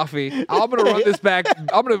cup of coffee. I'm gonna run this back.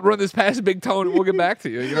 I'm gonna run this past Big Tone, and we'll get back to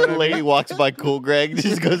you. You know what I The mean? lady walks by Cool Greg,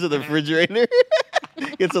 just goes to the refrigerator,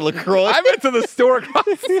 gets a LaCroix. I went to the store across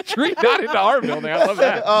the street, not into our building. I love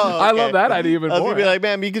that. Oh, I okay. love that idea even I was more. gonna be like,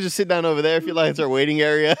 man, you could just sit down over there if you like. It's our waiting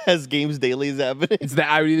area as Games Daily is happening. It's that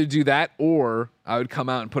I would either do that or I would come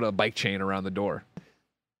out and put a bike chain around the door.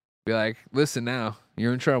 Be like, listen, now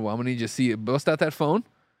you're in trouble. I'm gonna need you to see it. Bust out that phone.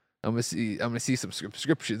 I'm gonna see some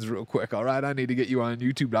subscriptions real quick. All right, I need to get you on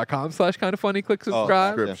YouTube.com/kindafunny. Click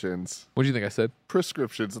subscribe. Prescriptions. What do you think I said?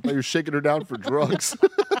 Prescriptions. I thought you were shaking her down for drugs.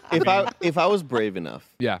 If I was brave enough,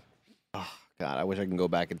 Yeah. God, I wish I can go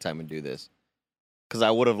back in time and do this, because I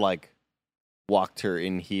would have like walked her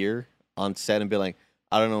in here on set and be like,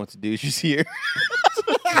 I don't know what to do. She's here.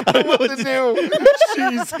 I don't know what to do.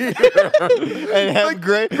 She's here. And have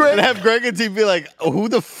Greg and team be like, oh, who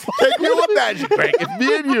the fuck? Can you imagine, Greg, if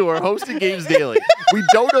me and you are hosting Games Daily, we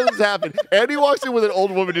don't know this happened, Andy walks in with an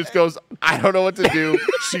old woman who just goes, I don't know what to do.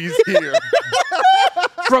 She's here.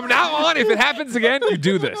 From now on, if it happens again, you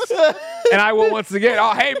do this. And I will once again,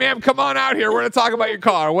 oh, hey, ma'am, come on out here. We're going to talk about your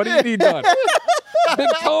car. What do you need done? Big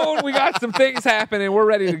Tone, we got some things happening. We're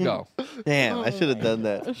ready to go. Damn, I should have done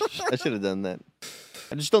that. I should have done that.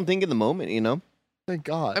 I just don't think in the moment, you know? Thank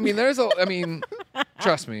God. I mean,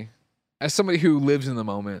 trust me, as somebody who lives in the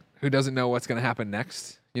moment, who doesn't know what's going to happen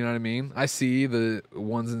next, you know what I mean? I see the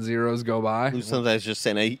ones and zeros go by. Who sometimes just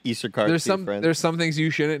send a Easter card There's to your some friends. there's some things you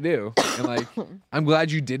shouldn't do, and like I'm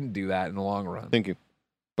glad you didn't do that in the long run. Thank you.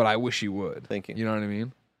 But I wish you would. Thank you. You know what I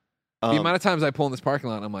mean? The amount of times I pull in this parking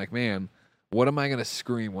lot, I'm like, man, what am I gonna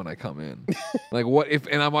scream when I come in? Like, what if?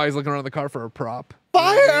 And I'm always looking around the car for a prop.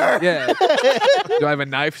 Fire! Yeah. Do I have a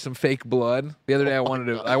knife? Some fake blood? The other day I wanted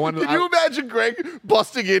to. Can you imagine Greg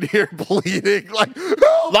busting in here bleeding? Like,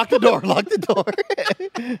 help! Lock the door. Lock the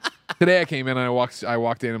door. Today I came in and I walked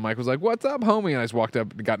in and Mike was like, "What's up, homie?" And I just walked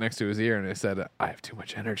up and got next to his ear and I said, "I have too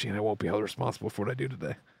much energy and I won't be held responsible for what I do today."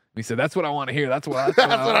 And he said, "That's what I want to hear. That's what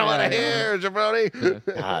I want to hear,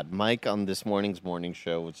 Jabroni. God, Mike on this morning's morning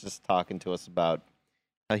show was just talking to us about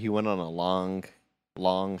how he went on a long,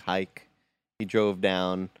 long hike. He drove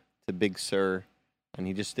down to Big Sur, and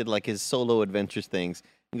he just did like his solo adventures things.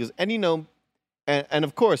 He goes, and you know, and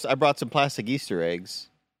of course, I brought some plastic Easter eggs.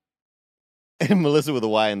 And Melissa with a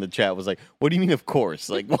Y in the chat was like, "What do you mean, of course?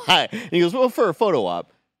 Like, why?" And he goes, "Well, for a photo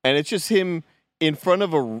op." And it's just him in front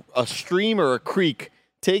of a stream or a creek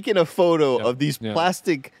taking a photo of these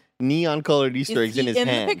plastic neon-colored Easter eggs in his hand.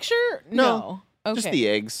 In the picture? No. Okay. Just the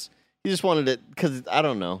eggs. He just wanted it because I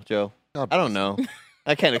don't know, Joe. I don't know.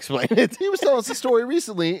 I can't explain it. He was telling us a story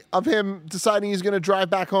recently of him deciding he's going to drive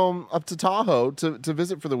back home up to Tahoe to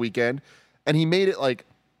visit for the weekend, and he made it like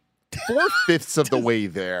 4/5 of the way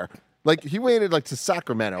there. Like he waited like to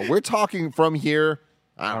Sacramento. We're talking from here,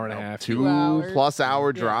 Hour and a half, 2 2 hours. plus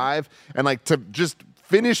hour drive, and like to just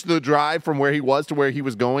finish the drive from where he was to where he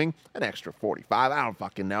was going, an extra 45. I don't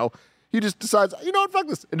fucking know. He just decides, you know what, fuck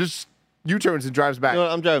this, and just U-turns and drives back. You know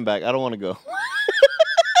what? I'm driving back. I don't want to go.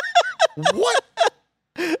 What?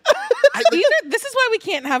 This is why we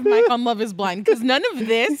can't have Mike on Love is Blind, because none of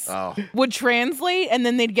this Oh. would translate, and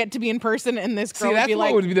then they'd get to be in person, and this girl See, would that's be what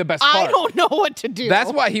like, would be the best part. I don't know what to do.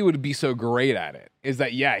 That's why he would be so great at it. Is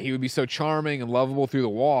that he would be so charming and lovable through the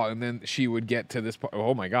wall, and then she would get to this part.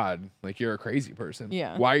 Oh my god, like you're a crazy person.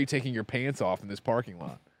 Yeah. Why are you taking your pants off in this parking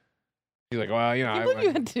lot? He's like, well, you know, I believe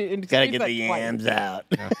you had to Gotta experience get that the twice. yams out.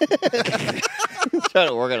 Trying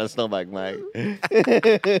to work on a snowbike, Mike.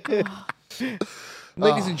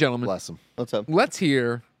 ladies and gentlemen, Bless him. What's up? let's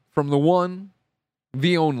hear from the one,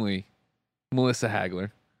 the only, Melissa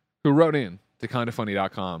Hagler, who wrote in to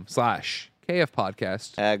kindafunny.com/KF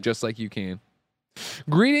podcast, Hag. just like you can.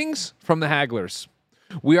 Greetings from the Haglers.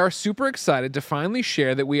 We are super excited to finally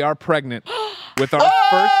share that we are pregnant with our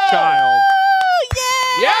first child.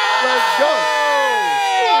 Yeah! Let's go.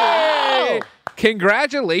 Yay!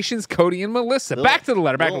 Congratulations, Cody and Melissa. Back to the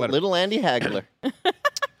letter. Back to the letter. Little Andy Hagler.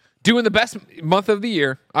 Doing the best month of the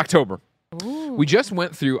year, October. We just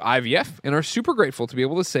went through IVF and are super grateful to be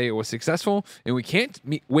able to say it was successful, and we can't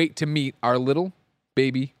wait to meet our little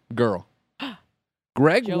baby girl.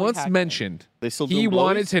 Greg Joey once Hackman. mentioned They still he doing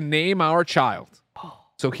wanted blowies? to name our child.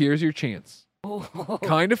 So here's your chance.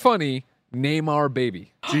 Kind of funny. Name our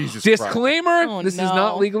baby. Jesus Christ. Disclaimer: Oh, this is no.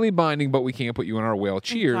 not legally binding, but we can't put you in our will.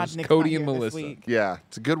 Cheers, God, Nick's Cody not and here this Melissa. week. Yeah,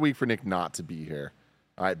 it's a good week for Nick not to be here.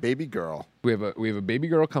 All right, baby girl. We have a baby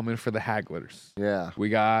girl coming for the Haglers. Yeah. We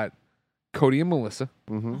got Cody and Melissa.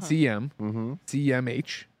 Mm-hmm. CM, Mm-hmm.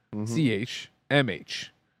 CMH, CH, MH.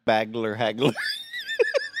 Bagler Hagler.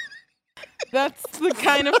 That would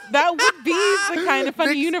be the kind of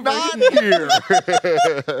funny universe. Not here.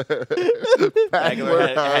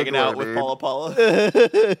 Hagler hanging out with Paula Paula.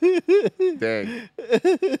 Dang.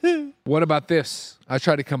 What about this? I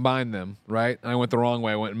tried to combine them, right? I went the wrong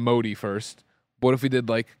way. I went Modi first. What if we did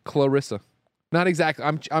like Clarissa? Not exactly.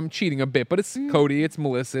 I'm cheating a bit, but it's Cody, it's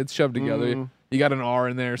Melissa, it's shoved together. You got an R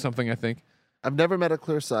in there or something, I think. I've never met a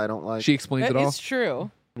Clarissa I don't like. She explains That it all. is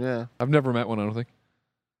true. Yeah. I've never met one, I don't think.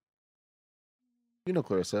 You know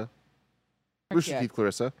Clarissa. Heck Rooster yeah. Teeth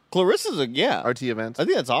Clarissa. Clarissa's yeah. RT events. I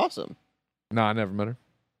think that's awesome. No, I never met her.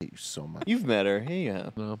 I hate you so much. You've met her. Yeah, you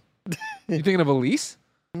have. No. You thinking of Elise?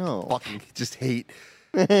 No. Fucking just hate.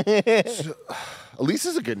 Elise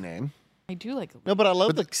is a good name. I do like. No, but I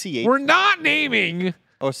love the CH. We're not naming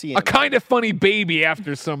Or CM. a kind of funny baby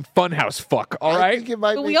after some funhouse fuck, all I right? think it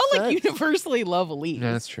might But make we all sense. like universally love Elise.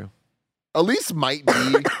 Yeah, that's true. Elise might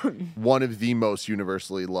be one of the most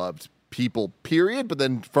universally loved people, period, but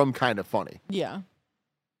then from Kind of Funny. Yeah.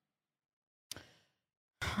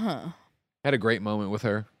 Huh. Had a great moment with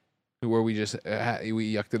her where we just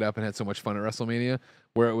we yucked it up and had so much fun at WrestleMania,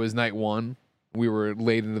 where it was night one we were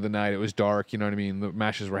late into the night. It was dark. You know what I mean? The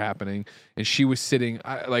matches were happening, and she was sitting.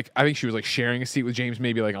 I think she was like sharing a seat with James,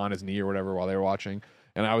 maybe like on his knee or whatever, while they were watching.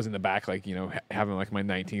 And I was in the back, like, you know, having like my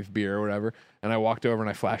 19th beer or whatever. And I walked over and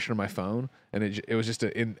I flashed her my phone, and it was just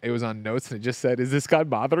it was on notes, and it just said, "Is this guy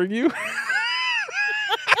bothering you?"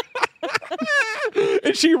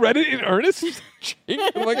 And she read it in earnest.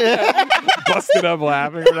 I'm like, busted up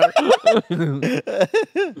laughing.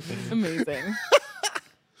 Amazing.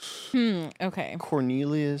 Okay.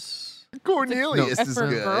 Cornelius. Cornelius F is for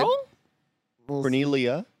good. girl?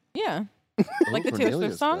 Cornelia. Yeah. Like the Taylor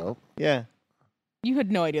Swift song? Though. Yeah. You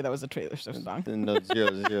had no idea that was a Taylor Swift song. No,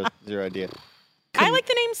 zero idea. I like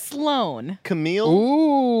the name Sloan. Camille.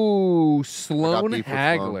 Ooh, Sloan beef with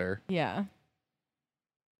Hagler. Yeah.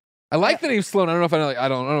 I like the name Sloan. I don't know if I know. Like, I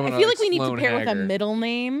don't know. I feel like we need to Sloan pair with a Hagler. middle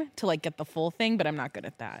name to like get the full thing, but I'm not good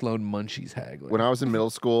at that. Sloan Munchies Hagler. When I was in middle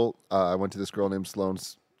school, I went to this girl named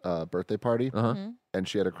Sloane's birthday party, Uh-huh. and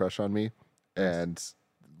she had a crush on me, and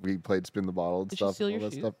we played spin the bottle and Did she stuff, steal and all your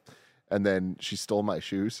that shoes? stuff. And then she stole my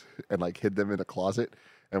shoes and like hid them in a closet.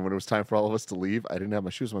 And when it was time for all of us to leave, I didn't have my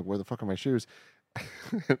shoes. I'm like, where the fuck are my shoes?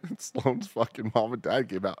 And Sloane's fucking mom and dad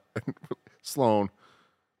came out. Sloan,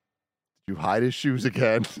 did you hide his shoes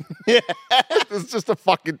again? It's just a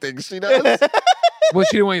fucking thing she does. Well,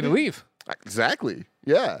 she didn't want you to leave. Exactly.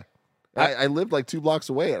 Yeah. I lived like 2 blocks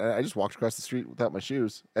away, and I just walked across the street without my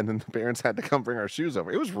shoes. And then the parents had to come bring our shoes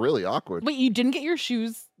over. It was really awkward. Wait, you didn't get your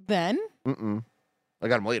shoes then? Mm-mm. I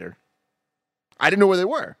got them later. I didn't know where they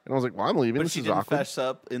were. And I was like, well, I'm leaving. But This she is didn't awkward. fess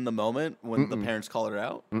up in the moment when the parents called her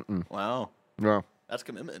out. Mm-mm. Wow, No. that's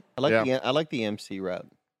commitment. I like Yeah. I like the MC route.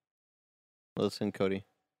 Listen, Cody.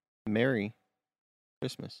 Merry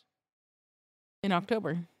Christmas. In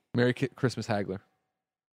October. Merry Christmas Hagler.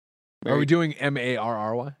 Are Merry we doing Marry?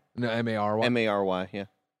 No, Mary. Mary? Yeah.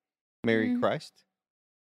 Merry Mhm. Christ.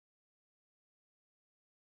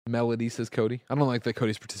 Melody says Cody. I don't like that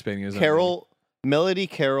Cody's participating as Melody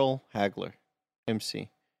Carol Hagler, MC,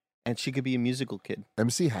 and she could be a musical kid.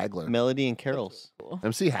 MC Hagler. Melody and Carols, Cool.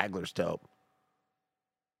 MC Hagler's dope.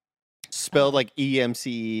 spelled like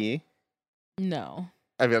EMCE. No.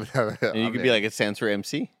 I mean, And you could be like, it stands for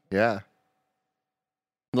MC. yeah,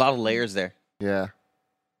 A lot of layers there. yeah.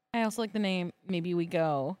 I also like the name Maybe We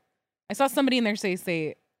Go. I saw somebody in there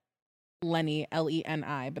say Lenny,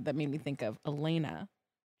 Leni, but that made me think of Elena.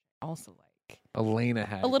 Also like Elena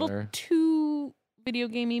Hagler. a little too video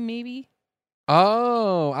gamey, maybe.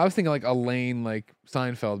 Oh, I was thinking like Elaine, like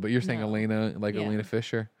Seinfeld, but you're saying No. Elena, like Yeah. Elena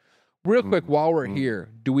Fisher. Real quick, while we're Mm. here,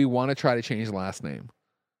 do we want to try to change the last name?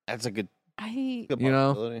 That's a good I good You know?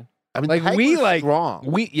 possibility. I mean, Like, we Hagler's like-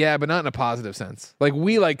 strong. Yeah, but not in a positive sense. Like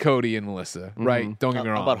we like Cody and Melissa, right? Mhm. Don't get me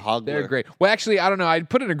How wrong. about Hogler? They're great. Well, actually, I don't know. I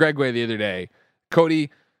put in a Gregway the other day. Cody,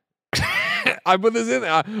 I put this in.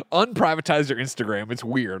 Unprivatize your Instagram. It's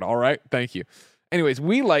weird. All right, thank you. Anyways,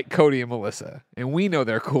 we like Cody and Melissa, and we know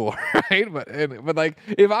they're cool, right? But like,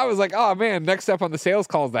 if I was like, oh man, next up on the sales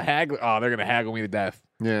call is the haggle. Oh, they're gonna haggle me to death.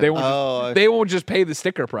 Yeah. They won't. Oh, They won't just pay the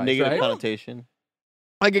sticker price, negative right? connotation.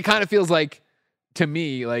 Like it kind of feels like to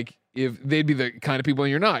me, like if they'd be the kind of people,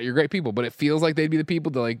 and you're not, you're great people, but it feels like they'd be the people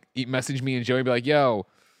to like message me and Joey and be like, yo,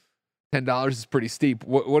 $10 is pretty steep.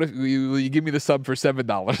 What if you give me the sub for $7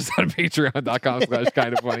 on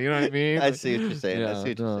patreon.com/kind of funny? You know what I mean? I see what you're saying. I Yeah, see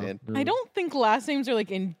what you're no, saying. no. I don't think last names are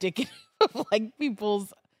like indicative of like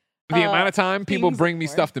people's The amount of time people things bring me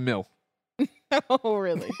anymore. stuff to mill. Oh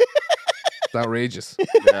really? It's outrageous.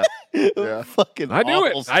 Yeah. Yeah. Fucking I do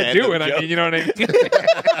awful it. I do stand-up it. I joke. mean, you know what I mean?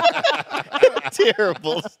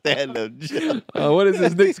 Terrible stand-up joke. What is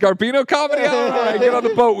this, Nick Scarpino comedy? All right, get on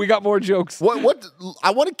the boat. We got more jokes. What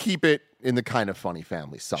I want to keep it in the kind of funny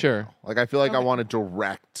family somehow. Sure. Like I feel like I Okay. want a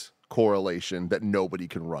direct correlation that nobody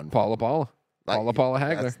can run. from. Paula. Like, Paula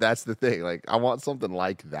Hagler. That's the thing. Like I want something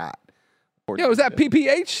like that. Yo, is that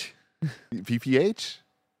PPH? PPH?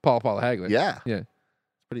 Paula Hagler. Yeah. Yeah.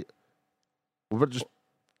 What about just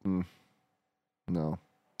no.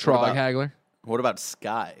 Trog about- Hagler. What about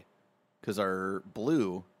sky? Because our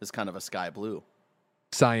blue is kind of a sky blue.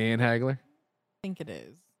 Cyan Hagler. I think it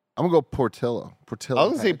is. I'm gonna go Portillo. Portillo. I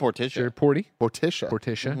was gonna say Portisha. Sure. Porty. Portisha.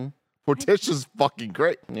 Portisha. Mhm. Portisha's fucking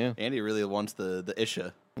great. Yeah, Andy really wants the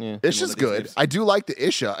Isha. yeah. Isha's one of these good. names. I do like the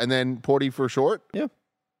Isha, and then Porty for short. Yeah.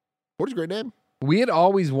 Porty's a great name. We had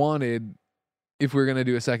always wanted, if we were gonna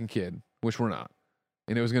do a second kid, which we're not,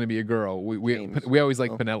 and it was gonna be a girl. We James. always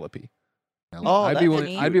like Oh. Penelope. Oh, I'd that's be a willing.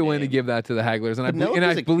 cute I'd be willing to name. give that to the Haglers, and Penelope's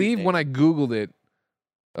I a cute believe when name. I googled it,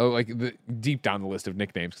 like the deep down the list of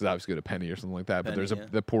nicknames, because I was good at Penny or something like that. But Penny, there's yeah.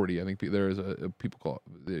 the Porty. I think there is a people call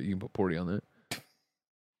it, you can put Porty on that.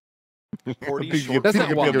 Porty You short. That's not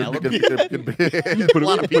could- water. you could- A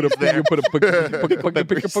lot of pizzas there.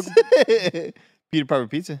 Peter Piper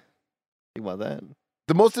pizza. Think about that.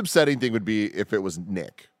 The most upsetting thing would be if it was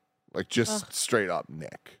Nick, like just straight up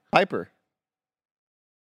Nick. Piper.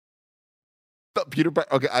 Peter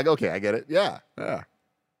Piper. Okay, I get it. Yeah.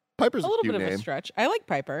 Piper's A a, little cute bit of name. a stretch. I like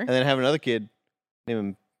Piper. And then have another kid, name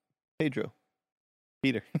him Pedro.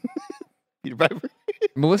 Peter. Peter Piper.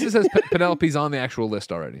 Melissa says Penelope's on the actual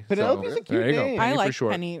list already. Penelope's So, a cute there you go. name. Penny I for like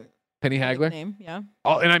short. Penny. Penny Hagler. Name, yeah.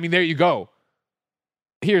 Oh, and I mean, there you go.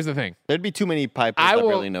 Here's the thing. There'd be too many Pipers I that will-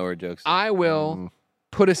 barely know her jokes. I will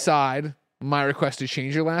put aside my request to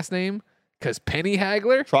change your last name because Penny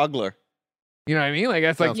Hagler. Trogler. You know what I mean? Like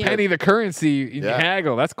that's like Sounds Penny the currency in Yeah.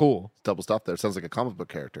 Haggle. That's cool. Double stuff there. Sounds like a comic book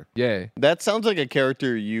character. Yeah. That sounds like a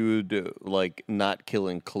character you'd like not kill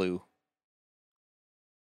in Clue.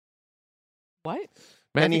 What?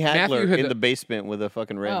 Penny Hagler had in the basement with a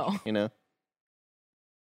fucking wrench. Oh. You know.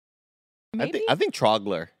 Maybe? I think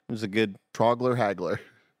Trogler was a good. Trogler Hagler.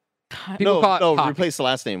 people call it no. Poppy. Replace the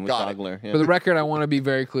last name with Got it. Trogler. Yeah. For the record, I want to be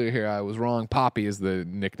very clear here. I was wrong. Poppy is the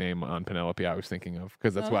nickname on Penelope I was thinking of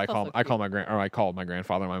because that's Oh, what I that's call also I call I called my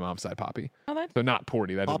grandfather on my mom's side Poppy. Oh, that, So not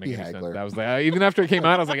Porty. That doesn't Poppy make any sense. Hagler. That was like even after it came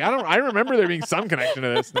out, I was like, I remember there being some connection to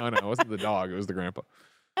this. No, it wasn't the dog. It was the grandpa.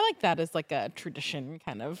 I like that as like a tradition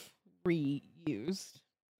kind of reused.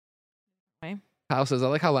 Kyle says, I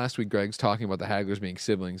like how last week Greg's talking about the Haglers being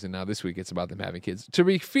siblings, and now this week it's about them having kids. To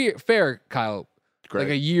be fair, Kyle, Great.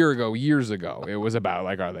 like years ago, it was about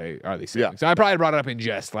like, are they siblings? So I probably brought it up in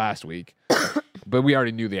jest last week, but we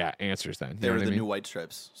already knew the answers then. You They know were what the I mean? new White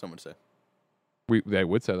Stripes. Some would say. They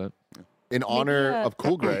would say that. In honor uh, of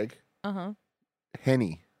Cool Greg, Uh-huh.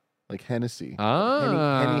 Henny, like Hennessy.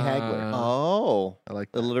 Ah, Henny Hagler. Oh, I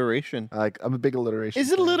like that. alliteration. I'm a big alliteration.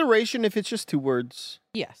 Is it fan. alliteration if it's just two words?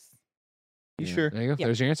 Yes. You Yeah. sure? There you go. Yeah.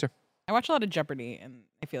 There's your answer. I watch a lot of Jeopardy, and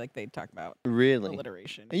I feel like they talk about Really?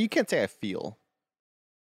 alliteration. You can't say I feel.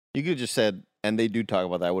 You could have just said, and they do talk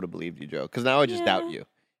about that. I would have believed you, Joe. Because now I just doubt Yeah. you.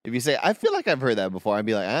 If you say, I feel like I've heard that before, I'd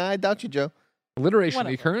be like, I doubt you, Joe. Alliteration, the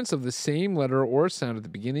Whatever. occurrence of the same letter or sound at the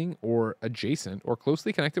beginning or adjacent or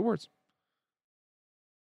closely connected words.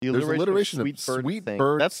 The There's alliteration of sweet bird sweet thing.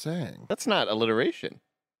 bird That's sang. not alliteration.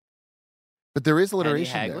 But there is Penny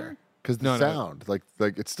alliteration Hagler? there because the No, no. sound, like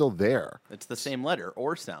it's still there. It's the same letter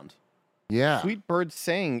or sound. Yeah. Sweet bird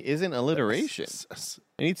saying isn't alliteration. It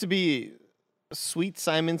needs to be sweet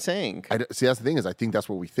Simon saying. See, that's the thing is, I think that's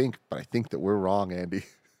what we think, but I think that we're wrong, Andy.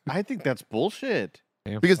 I think that's bullshit.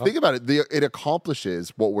 Yeah. Because Oh, think about it, it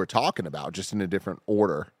accomplishes what we're talking about, just in a different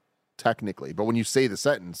order, technically. But when you say the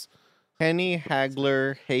sentence, Penny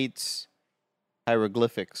Hagler hates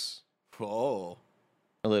hieroglyphics. oh,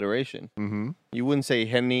 Alliteration. mm-hmm. You wouldn't say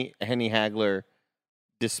Henny Hagler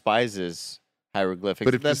despises hieroglyphics.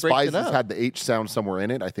 But if that breaks it despises up. had the H sound somewhere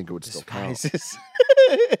in it, I think it would still count. despises.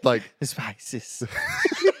 Like, despises.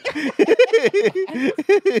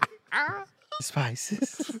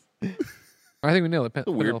 despises. I think we nailed it. It's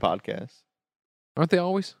a weird Penelope. podcast. Aren't they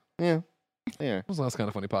always? Yeah. Yeah. What was the last kind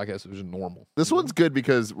of funny podcast? It was just normal. this one's good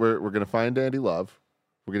because we're gonna find Andy Love.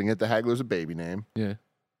 We're gonna get the Hagler's a baby name. Yeah.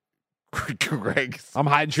 Greg's I'm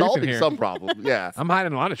hiding truth in solving here. some problem. Yeah, I'm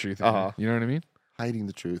hiding a lot of truth in Uh-huh. here. You know what I mean? hiding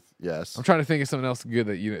the truth. Yes. I'm trying to think of something else good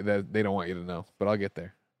that they don't want you to know, but I'll get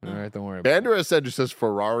there. All right, don't worry about it. Bandera said just says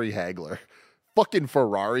Ferrari Hagler. Fucking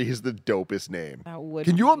Ferrari is the dopest name. That would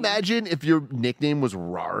Can you be- imagine if your nickname was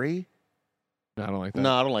Rari? No, I don't like that.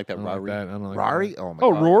 No, I don't like I that, don't like Rory. that. I don't like Rari? that. Oh my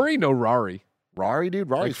Oh, god. Rory? No, Rari. Rari, dude.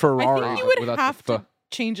 Like Rari's Ferrari. I think you but would without have the to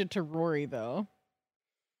change it to Rory, though.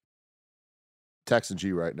 texting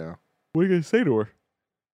G right now. What are you going to say to her?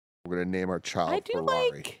 We're gonna name our child I do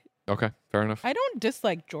Ferrari. like. Okay, fair enough. I don't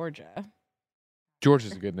dislike Georgia. George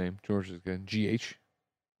is a good name. George is good. GH.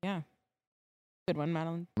 Yeah. Good one,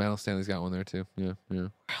 Madeline. Madeline Stanley's got one there too. Yeah, yeah.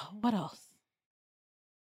 What else?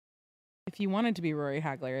 If you wanted to be Rory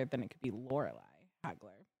Hagler, then it could be Lorelai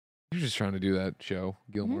Hagler. You're just trying to do that show,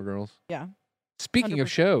 Gilmore Girls. Yeah. Speaking of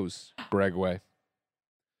 100%. shows, Bregway.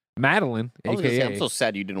 Madeline, I was gonna say, aka I'm so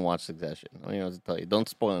sad you didn't watch Succession. I don't know what to tell you. Don't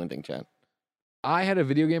spoil anything, Chad. I had a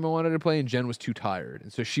video game I wanted to play, and Jen was too tired,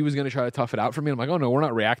 and so she was going to try to tough it out for me. And I'm like, oh no, we're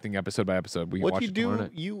not reacting episode by episode. We can What watch you it tomorrow do?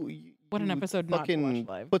 night. You What an you episode not to fucking watch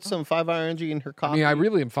live. put some 5-hour energy in her I coffee. mean, I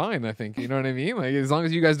really am fine. I think you know what I mean. Like as long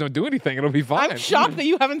as you guys don't do anything, it'll be fine. I'm shocked that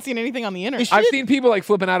you haven't seen anything on the internet. I've seen people like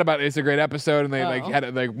flipping out about it. It's a great episode, and they like Oh. had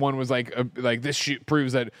it, like one was like this shit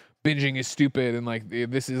proves that binging is stupid, and like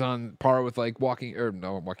this is on par with like Walking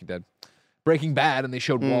Dead, Breaking Bad, and they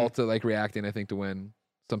showed Walt to like reacting. I think to when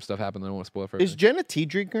some stuff happened. I don't want to spoil it for Is everybody. Jen a tea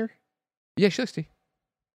drinker? Yeah, she likes tea.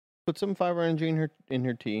 Put some 5-hour energy in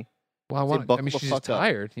her tea. Well, Say, buckle I mean, the she's just fuck up.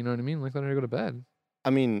 tired. You know what I mean? Like, let her go to bed. I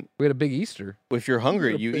mean, We had a big Easter. if you're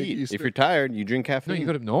hungry, you big eat. Easter. If you're tired, you drink No, caffeine. you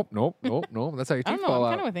go to nope. That's how your I teeth don't know. fall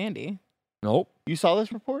I'm out. kind of with Andy. Nope. You saw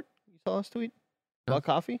this report? You saw this tweet No. about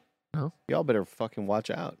coffee? No. Y'all better fucking watch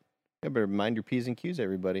out. You better mind your P's and Q's,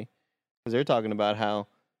 everybody, because they're talking about how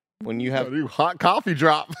when you A have new hot coffee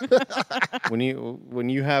drop. when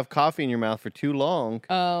you have coffee in your mouth for too long,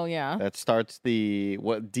 Oh yeah. that starts the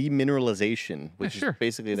demineralization, which sure. is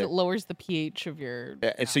basically 'Cause that. it lowers the pH of your.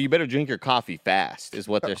 So you better drink your coffee fast, is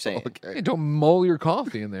what they're saying. Okay. Hey, don't mull your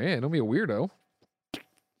coffee in there. Yeah, don't be a weirdo.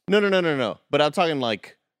 No. But I'm talking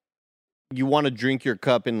like you want to drink your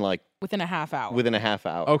cup in like Within a half hour. within a half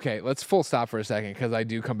hour. Okay, let's full stop for a second because I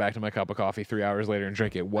do come back to my cup of coffee 3 hours later and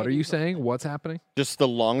drink it. What are you saying? What's happening? Just the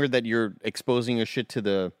longer that you're exposing your shit to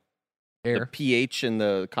the Air. pH and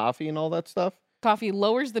the coffee and all that stuff. Coffee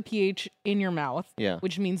lowers the pH in your mouth, Yeah.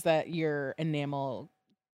 which means that your enamel.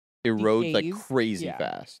 Erodes like decays. crazy Yeah.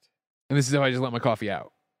 fast. And this is if I just let my coffee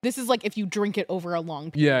out. This is like if you drink it over a long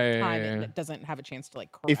period Yeah, of yeah, time yeah, and yeah. it doesn't have a chance to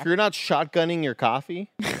like correct. If you're not shotgunning your coffee,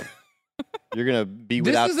 you're gonna be This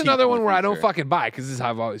without. is teeth another in the one where I don't future. fucking buy because this is how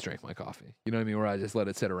I've always drank my coffee. You know what I mean? Where I just let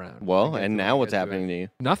it sit around. Well, I get and to it, now I what's get to it. happening to you?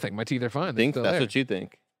 Nothing. My teeth are fine. They're Think still that's there. what you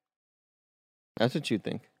think. That's what you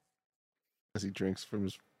think. As he drinks from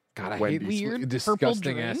his. God, I Wendy's. hate Weird this purple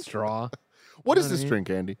disgusting ass drink. straw. What You is know this what I mean? drink,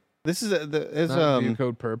 Andy? This is it's Not review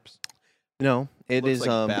code perps. no, it Looks is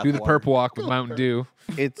like bath Do the water. perp walk with Mountain Dew.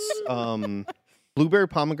 it's blueberry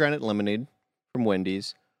pomegranate lemonade from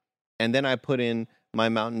Wendy's, and then I put in my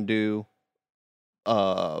Mountain Dew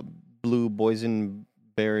blue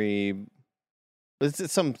boysenberry.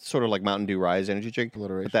 It's some sort of like Mountain Dew Rise energy drink. Put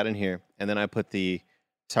Alliteration. that in here, and then I put the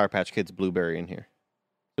Sour Patch Kids blueberry in here.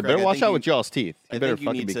 So Greg, better I watch think out you- with y'all's teeth. You I better think you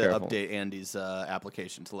fucking need be to careful. update Andy's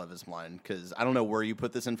application to Love Is Blind because I don't know where you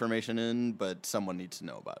put this information in, but someone needs to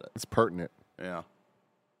know about it. It's pertinent. Yeah.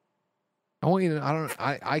 I want you to.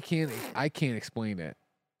 I can't explain it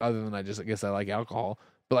other than I guess I like alcohol.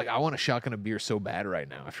 But like I want a shotgun of beer so bad right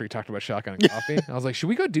now. After he talked about shotgun and coffee, I was like, should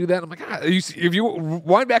we go do that? I'm like, if you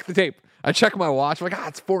wind back the tape, I check my watch. I'm like,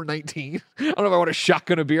 it's 4:19. I don't know if I want a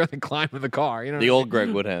shotgun of beer and then climb in the car. You know, The what I old mean? Greg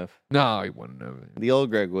would have. No, he wouldn't have. The old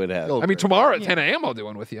Greg would have. The old I mean, Greg. tomorrow at Yeah. 10 a.m. I'll do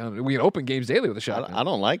one with you. We can open games daily with a I shotgun.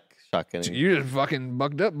 don't like shotgunning. You just fucking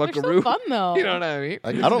bugged up, They're so buckaroo. fun though. You know what I mean?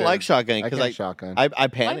 I don't like shotgunning I because can't shotgun. I Why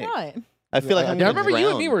panic. not? I feel like I'm Yeah, I gonna remember you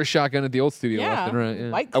and me drown. were a shotgun at the old studio left Yeah. and right. Yeah.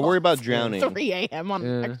 White I worry about Claws. drowning. 3 a.m. on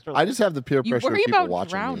Yeah. extra. I just have the peer you pressure of worry people about watching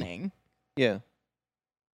me. drowning. Yeah.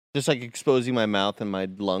 Just like exposing my mouth and my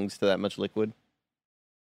lungs to that much liquid.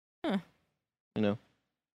 Huh. You know.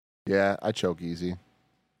 Yeah, I choke easy.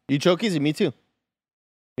 You choke easy, me too.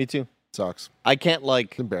 Me too. Sucks. I can't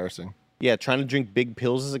like It's embarrassing. trying to drink big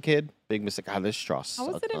pills as a kid. Big mistake. God, this straw How is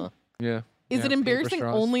sucks. it in- huh? Yeah. Is Yeah, it paper embarrassing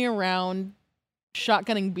straws. only around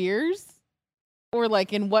shotgunning beers? Or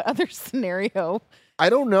like in what other scenario? I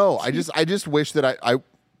don't know. I just wish that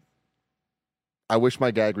I wish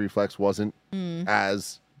my gag reflex wasn't Hmm.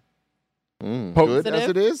 as Mm. good as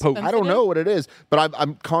Sensitive? it is. Poke. I don't know what it is, but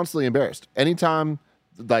I'm constantly embarrassed. Anytime,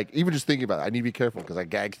 like even just thinking about it, I need to be careful because I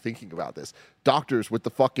gag thinking about this. Doctors with the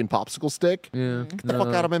fucking popsicle stick. Yeah. Get the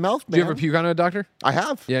fuck out of my mouth, Did you man. ever puke on a doctor? I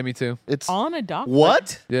have. Yeah, me too. It's On a dock?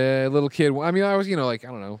 What? Yeah, little kid. I mean, I was, like, I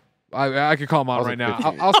don't know. I could call him I out was right like now.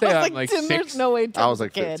 15. I'll say I was I'm like Tim, 6. there's no way I was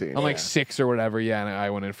like Tim's a kid. 15. I'm like Yeah. 6 or whatever. Yeah, and I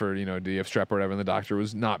went in for, do you have strep or whatever? And the doctor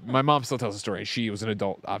was not. My mom still tells the story. She was an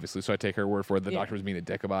adult, obviously, so I take her word for it. The Yeah. doctor was being a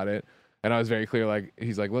dick about it. And I was very clear, like,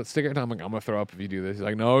 he's like, let's stick it down. I'm like, I'm going to throw up if you do this. He's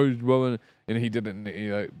like, no, well, and he didn't. He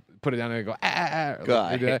put it down and I go, ah.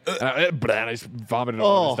 God. Like, he did that. And I just vomited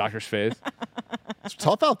all over his doctor's face. It's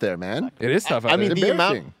tough out there, man. It is tough. I mean, It's the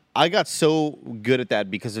amount. embarrassing. I got so good at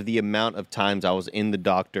that because of the amount of times I was in the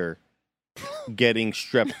doctor getting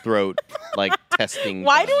strep throat, like testing.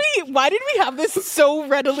 Why did we have this so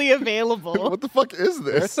readily available? What the fuck is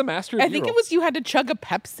That's this? the master. I think it was you had to chug a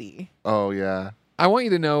Pepsi. Oh yeah. I want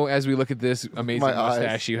you to know, as we look at this amazing My eyes.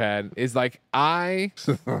 mustache you had, is like I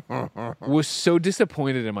was so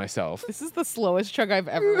disappointed in myself. This is the slowest chug I've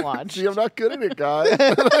ever watched. See, I'm not good at it, guys.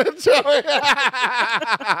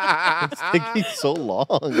 It's taking so long.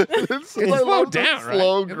 It's slowed down, right?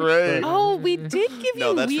 Slow It was grade. Oh, we did give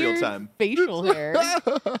No, you that's real weird time. facial hair.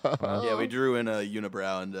 Yeah, we drew in a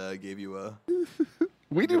unibrow and gave you a.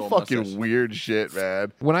 We Good do old fucking mustache. weird shit,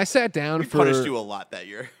 man. When I sat down We for punished you a lot that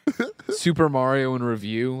year. Super Mario in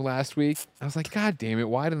review last week, I was like, God damn it!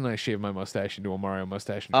 Why didn't I shave my mustache into a Mario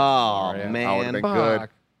mustache? Oh Mario? I would've man. been good. Fuck.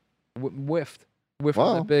 Whiffed Wow.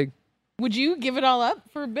 on that big. Would you give it all up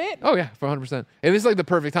for a bit? Oh yeah, for 100%. And this is like the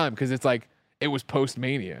perfect time because it's like it was post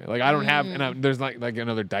Mania. Like I don't have, and there's like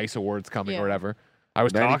another Dice Awards coming Yeah. or whatever. I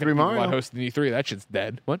was 93 talking to people Mario. about hosting the E3. That shit's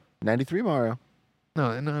dead. What? 93 Mario. No,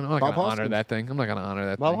 I'm not Bob gonna honor Hoskins. that thing. I'm not gonna honor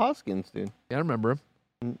that Bob thing. Hoskins, dude. Yeah, I remember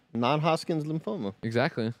him. Non-Hoskins lymphoma.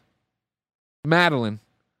 Exactly. Madeline,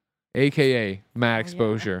 aka Mad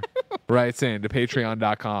Exposure, writes in to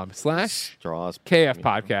patreon.com/ Straws. KF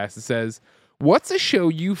podcast. It says, what's a show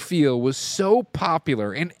you feel was so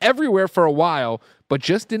popular and everywhere for a while, but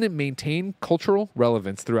just didn't maintain cultural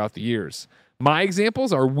relevance throughout the years? My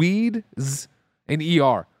examples are Weeds and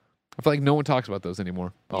ER. I feel like no one talks about those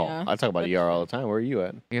anymore. Oh, Yeah. I talk about ER all the time. Where are you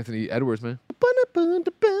at? Anthony Edwards, man.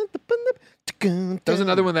 There was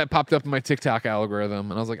another one that popped up in my TikTok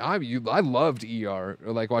algorithm, and I was like, I loved ER,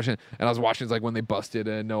 or like watching, and I was watching like when they busted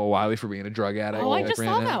Noah Wiley for being a drug addict. Oh, I like, just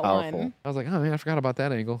ran saw in. that Powerful. one. I was like, oh man, I forgot about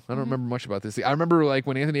that angle. I don't remember much about this. I remember like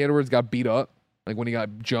when Anthony Edwards got beat up, like when he got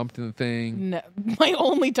jumped in the thing. No, my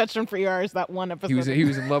only touchdown for ER is that one episode. He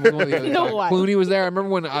was in love with one of the other No guys. way. Clooney was there. I remember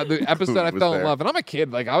when the episode I Clooney was fell in there. love, and I'm a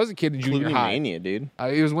kid. Like I was a kid in junior Clooney high. Mania, dude.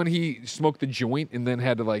 It was when he smoked the joint and then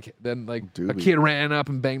had to a Doobie. kid ran up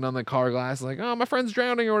and banged on the car glass like, oh, my friend's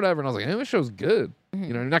drowning or whatever. And I was like, hey, this show's good.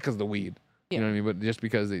 You know, not because of the weed. You know what I mean? But just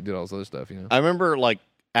because they did all this other stuff, you know? I remember, like,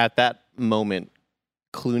 at that moment,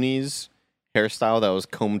 Clooney's hairstyle that was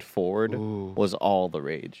combed forward Ooh. was all the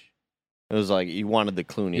rage. It was like you wanted the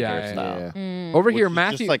Clooney Yeah, hairstyle. Yeah. Over Which here, is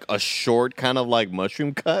Matthew just like a short kind of like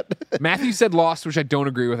mushroom cut. Matthew said Lost, which I don't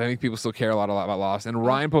agree with. I think people still care a lot about Lost. And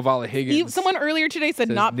Ryan Povala Higgins. Someone earlier today said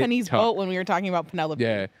says not Nip Penny's Tuck. boat when we were talking about Penelope.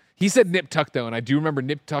 Yeah. He said Nip Tuck, though, and I do remember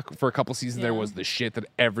Nip Tuck for a couple seasons there Yeah. was the shit that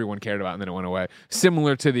everyone cared about, and then it went away.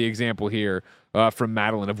 Similar to the example here from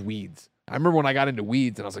Madeline of Weeds. I remember when I got into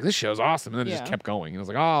Weeds, and I was like, this show's awesome, and then it just Yeah. kept going. And I was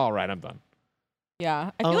like, oh, all right, I'm done.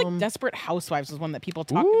 Yeah. I feel like Desperate Housewives was one that people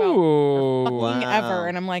talked about Ooh. fucking Wow. ever.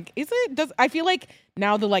 And I'm like, I feel like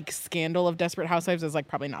now the like scandal of Desperate Housewives is like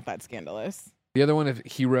probably not that scandalous. The other one of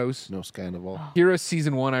Heroes. No scandal. Heroes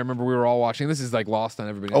season 1, I remember we were all watching. This is like lost on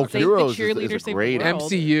everybody. Oh, else. Save the Heroes cheerleader, is a save the great world.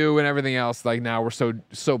 MCU and everything else. Like now we're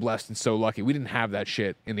so blessed and so lucky. We didn't have that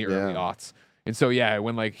shit in the early Yeah. aughts. And so yeah,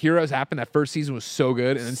 when like Heroes happened, that first season was so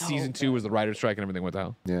good, and then So season 2 good. was the writer's strike and everything went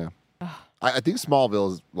down. Yeah. I think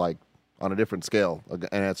Smallville is like on a different scale, and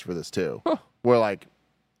that's for this too. Huh. Where like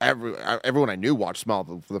everyone I knew watched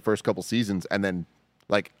Smallville for the first couple seasons, and then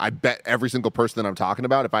like I bet every single person that I'm talking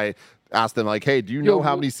about, if I asked them like, "Hey, do you know Yo,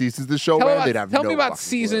 how many seasons this show ran?" They'd have tell no me about fucking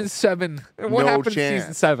season clue. 7. What No happened in chance.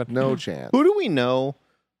 season 7? No chance. Who do we know?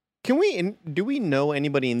 Do we know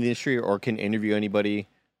anybody in the industry or can interview anybody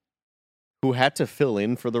who had to fill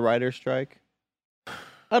in for the writer's strike?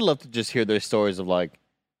 I'd love to just hear their stories of like,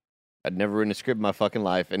 I'd never written a script in my fucking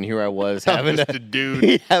life, and here I was having Just a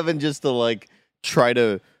dude. having just to like try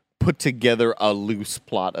to put together a loose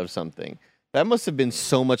plot of something. That must have been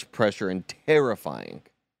so much pressure and terrifying.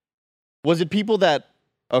 Was it people that?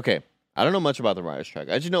 Okay, I don't know much about the writer's strike.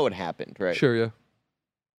 I just know what happened, right? Sure, yeah.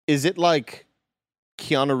 Is it like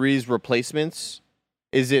Keanu Reeves replacements?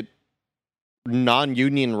 Is it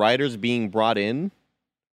non-union writers being brought in?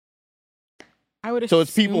 I would So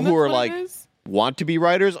it's people assume who that's are what like- it is. Want to be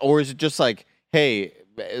writers, or is it just like, hey,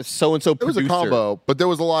 so and so It was producer? a combo, but there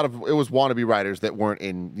was a lot of it was wannabe writers that weren't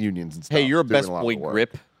in unions and stuff. Hey, you're a doing best lot of boy the work.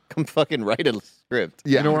 grip. Come fucking write a script.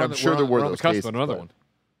 Yeah, You know, and I'm sure there were we're on those the cusp cases. of another but- one.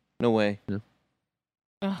 No way.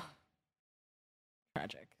 Ugh.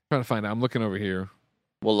 Tragic. Trying to find out. I'm looking over here.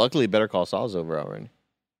 Well, luckily, Better Call Saul's over already.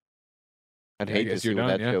 I'd Yeah, I hate to guess see you're what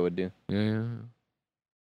done, that yeah. show would do. Yeah.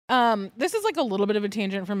 This is like a little bit of a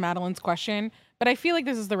tangent from Madeline's question, but I feel like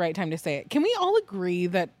this is the right time to say it. Can we all agree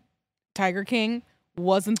that Tiger King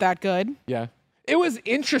wasn't that good? Yeah. It was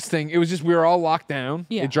interesting. It was just we were all locked down.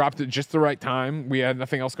 Yeah. It dropped at just the right time. We had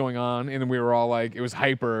nothing else going on, and then we were all like, it was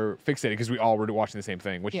hyper fixated because we all were watching the same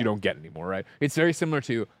thing, which Yeah. you don't get anymore, right? It's very similar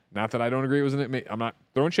to, not that I don't agree it was I'm not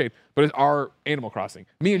throwing shade, but it's our Animal Crossing.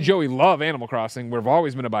 Me and Joey love Animal Crossing. We've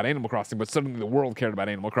always been about Animal Crossing, but suddenly the world cared about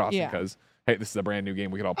Animal Crossing Yeah. because hey, this is a brand new game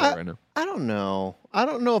we could all play right now. I don't know. I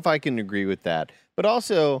don't know if I can agree with that. But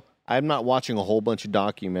also, I'm not watching a whole bunch of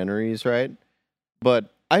documentaries, right?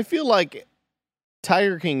 But I feel like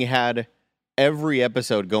Tiger King had every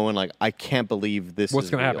episode going like, I can't believe this What's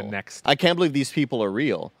is going to real. happen next? I can't believe these people are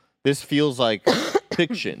real. This feels like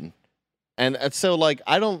fiction. And so, like,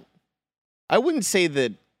 I wouldn't say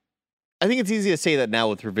that. I think it's easy to say that now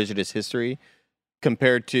with revisionist history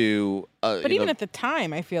compared to. But even at the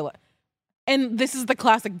time, I feel, and this is the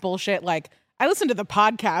classic bullshit. Like, I listened to the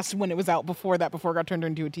podcast when it was out before it got turned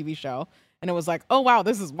into a TV show, and it was like, oh wow,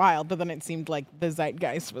 this is wild. But then it seemed like the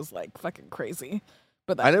zeitgeist was like fucking crazy.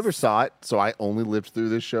 But I never saw it, so I only lived through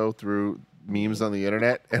this show through memes on the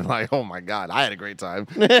internet, and like, oh my god, I had a great time.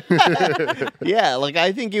 Yeah, like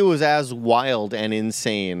I think it was as wild and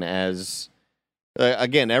insane as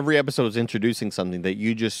Again, every episode was introducing something that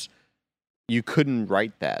you couldn't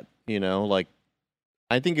write that. Like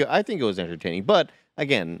I think it was entertaining, but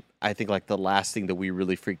again, I think like the last thing that we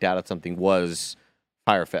really freaked out at something was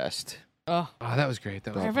Firefest. Oh, Oh, that was great.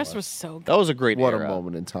 That was Firefest was so good. That was a great What era. a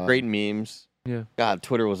moment in time. Great memes. Yeah. God,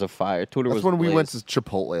 Twitter was a fire. Twitter That's was when we ablaze. went to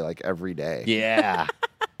Chipotle like every day. Yeah,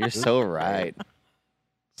 you're so right.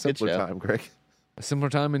 Simpler show. time, Greg. a similar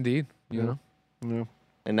time indeed. You know, Yeah.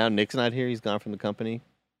 And now Nick's not here. He's gone from the company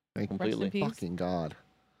Thank completely. Peace. fucking God.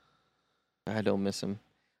 I don't miss him.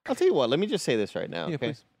 I'll tell you what. Let me just say this right now. Yeah, Okay.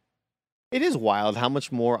 please. It is wild how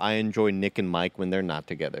much more I enjoy Nick and Mike when they're not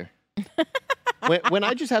together. when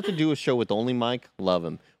I just have to do a show with only Mike, love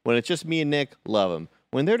him. When it's just me and Nick, love him.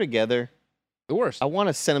 When they're together, the worst. I want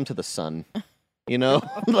to send him to the sun.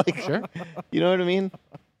 Like, Sure. You know what I mean?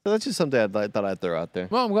 So that's just something I thought I'd throw out there.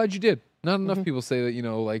 Well, I'm glad you did. Not enough people say that.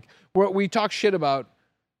 Like we talk shit about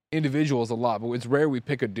individuals a lot, but it's rare we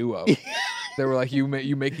pick a duo. They were like, you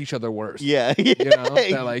make each other worse. Yeah,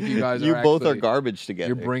 that, like, you guys You are both are actually- garbage together.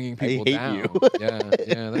 You're bringing I people hate down. you. Yeah,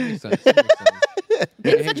 that makes sense. That makes sense. I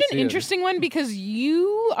It's hate such to an see it. interesting one because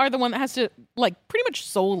you are the one that has to, like, pretty much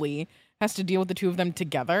solely has to deal with the two of them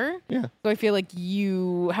together. Yeah. So I feel like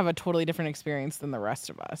you have a totally different experience than the rest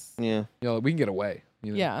of us. Yeah, We can get away.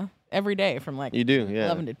 Yeah. Every day from like you do. Yeah,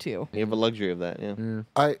 11 to 2. you have a luxury of that. Yeah.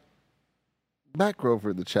 Yeah. Matt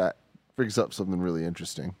Grover in the chat brings up something really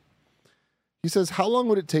interesting. He says, how long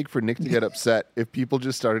would it take for Nick to get upset if people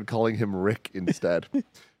just started calling him Rick instead?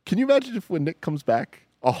 Can you imagine if when Nick comes back,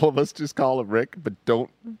 all of us just call him Rick, but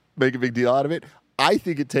don't make a big deal out of it? I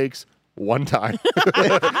think it takes one time.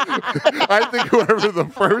 I think whoever the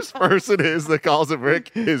first person is that calls him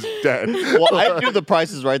Rick is dead. Well, I do the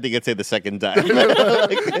Price is Right thing. I'd say the second time.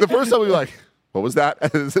 The first time we were like, what was that?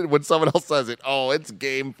 And when someone else says it, oh, it's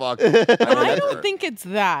game fuck. I don't think it's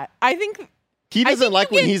that. I think He doesn't think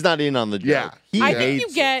like you when get- he's not in on the joke. Yeah. He I hates think you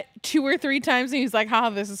it. get 2 or 3 times and he's like, haha,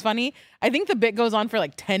 this is funny. I think the bit goes on for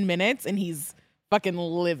like 10 minutes and he's fucking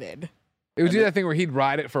livid. It would do that thing where he'd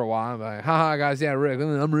ride it for a while, and be like, haha, guys, yeah, Rick,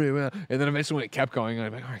 I'm Rick. And then eventually when it kept going, I'd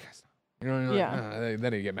be like, all right, guys. Yeah.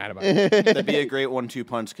 Then he'd get mad about it. That'd be a great 1-2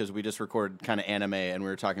 punch because we just recorded kind of anime and we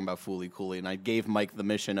were talking about Fooly Cooley, and I gave Mike the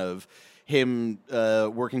mission of him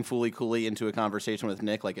working Fooly Cooley into a conversation with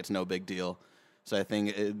Nick like it's no big deal. So I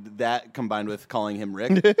think that combined with calling him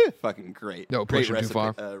Rick, fucking great. No, Great push him too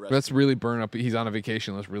far. recipe. Let's really burn up. He's on a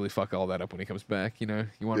vacation. Let's really fuck all that up when he comes back. You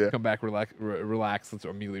want him to come back, relax. Let's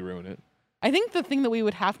immediately ruin it. I think the thing that we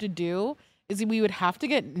would have to do is we would have to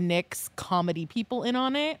get Nick's comedy people in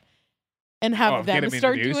on it and have get them him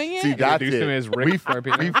start introduced? doing it. See, that's Introduce him it. as Rick for our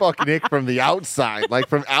people. We fuck Nick from the outside, like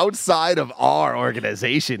from outside of our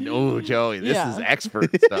organization. Oh, Joey, this Yeah. is expert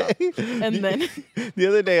stuff. and then The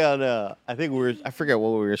other day on, I forget what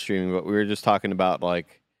we were streaming, but we were just talking about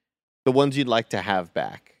like the ones you'd like to have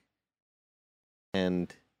back.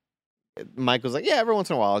 And Mike was like, yeah, every once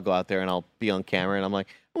in a while I'll go out there and I'll be on camera. And I'm like,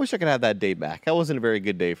 I wish I could have that day back. That wasn't a very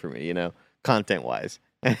good day for me, content wise.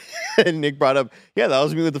 And Nick brought up, yeah, that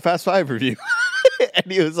was me with the Fast Five review.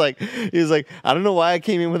 And he was like, I don't know why I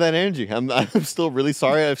came in with that energy. I'm still really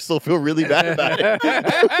sorry. I still feel really bad about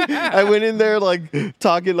it. I went in there like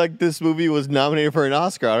talking like this movie was nominated for an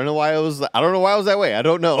Oscar. I don't know why I was that way. I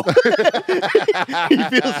don't know.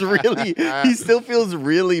 He still feels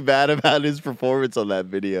really bad about his performance on that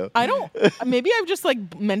video. I don't. Maybe I've just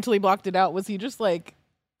like mentally blocked it out. Was he just like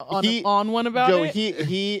on one about Joe, it?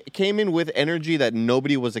 he came in with energy that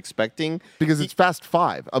nobody was expecting. Because it's Fast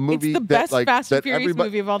Five, a movie the that, best like, Fast and that Furious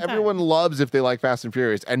movie of all time. Everyone loves if they like Fast and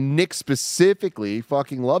Furious, and Nick specifically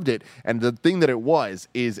fucking loved it. And the thing that it was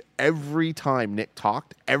is every time Nick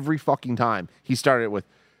talked, every fucking time he started with,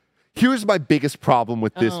 "Here's my biggest problem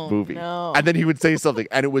with this Oh, movie," no. and then he would say something,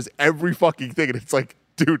 and it was every fucking thing, and it's like,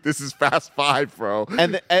 dude, this is Fast Five, bro.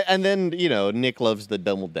 And then Nick loves the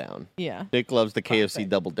double down. Yeah. Nick loves the KFC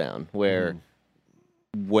double down, where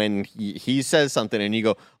when he says something and you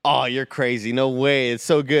go, "Oh, you're crazy! No way! It's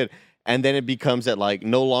so good!" And then it becomes that like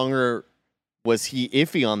no longer was he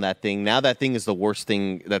iffy on that thing. Now that thing is the worst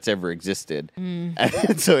thing that's ever existed.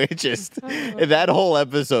 And so it just that whole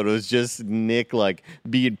episode was just Nick like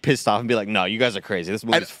being pissed off and be like, "No, you guys are crazy. This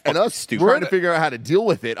movie's and fucking us stupid." trying to figure out how to deal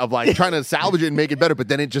with it, of like trying to salvage it and make it better, but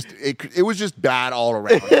then it was just bad all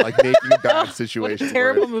around, like making a bad situation. What a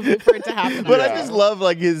terrible movie for it to happen. But on. I just love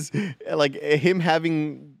like him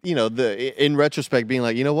having in retrospect being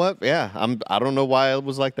like, you know what? Yeah, I don't know why it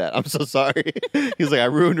was like that. I'm so sorry. He's like, I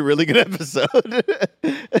ruined a really good episode.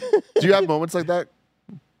 Do you have moments like that?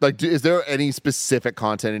 Like, is there any specific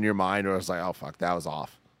content in your mind, or it's like, oh fuck, that was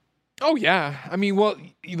off? Oh yeah, I mean, well,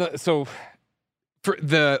 so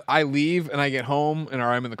I leave and I get home and or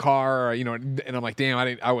I'm in the car, or, and I'm like, damn,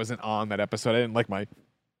 I wasn't on that episode. I didn't like my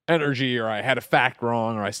energy, or I had a fact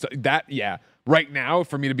wrong, or right now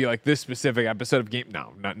for me to be like this specific episode of game,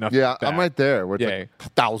 no, nothing. Yeah, bad. I'm right there. Where it's like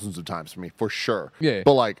thousands of times for me, for sure. Yeah.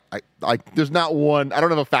 But like, I there's not one. I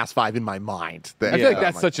don't have a Fast Five in my mind. I feel like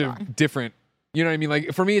that's such a different. You know what I mean?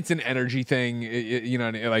 Like for me, it's an energy thing.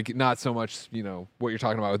 Like not so much. What you're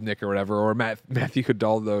talking about with Nick or whatever, or Matthew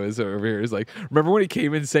Cadaldo is over here. Is like, remember when he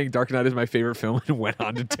came in saying Dark Knight is my favorite film and went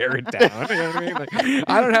on to tear it down? You know what I mean? Like,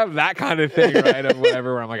 I don't have that kind of thing, right? Of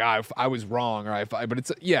whatever. Where I'm like, I was wrong, or but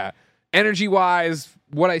it's energy wise,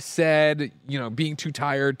 what I said, being too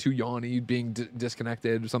tired, too yawny, being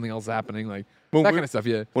disconnected, something else happening, like that kind of stuff.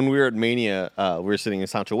 Yeah. When we were at Mania, we were sitting in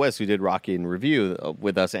Sancho West. We did Rocky in review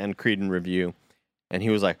with us and Creed in review, and he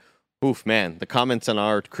was like, "Oof, man, the comments on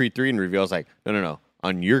our Creed 3 in review." I was like, "No,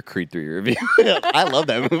 on your Creed 3 review." I love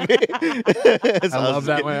that movie. I love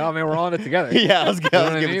that way. Oh man, we're all in it together. Yeah, I was giving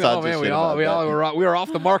Sancho Oh man, shit we about were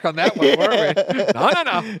off the mark on that one, weren't we?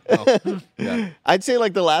 No. Yeah. I'd say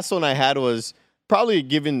like the last one I had was probably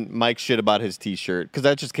giving Mike shit about his T-shirt, because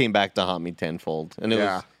that just came back to haunt me tenfold, and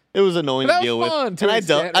it was annoying But that to deal was with. fun to And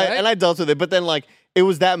extent, right? I dealt with it, but then like it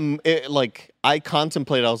was like I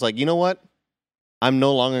contemplated. I was like, you know what? I'm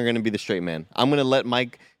no longer going to be the straight man. I'm going to let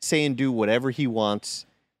Mike say and do whatever he wants,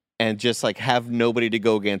 and just like have nobody to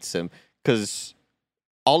go against him, because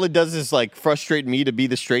all it does is like frustrate me to be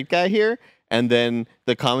the straight guy here, and then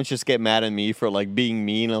the comments just get mad at me for like being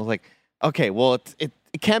mean. I was like, okay, well it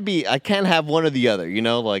can't be. I can't have one or the other,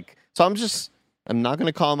 like. So I'm not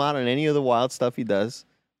gonna call him out on any of the wild stuff he does,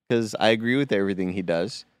 because I agree with everything he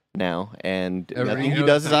does now, and nothing he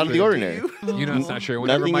does is out of the ordinary. It's not true.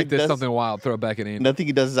 Whenever Nothing Mike he does does- something wild, throw it back at Andy. Nothing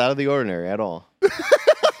he does is out of the ordinary at all.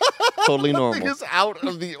 Totally Nothing normal. is out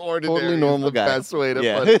of the ordinary. Totally is normal the guy. Best way to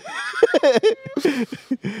put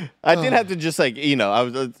it. I did have to just like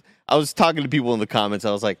I was talking to people in the comments.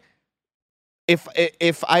 I was like,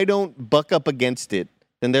 if I don't buck up against it,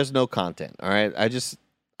 then there's no content. All right,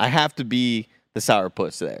 I have to be the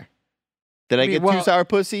sourpuss there. Did I get too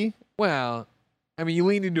sourpussy? Well, I mean, you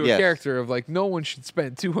lean into a Yes. character of like, no one should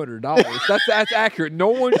spend $200. That's accurate. No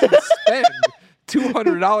one should spend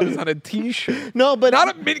 $200 on a T-shirt. No, but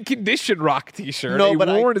Not a mint-condition Rock T-shirt. No, a but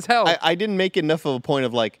worn as hell. I didn't make enough of a point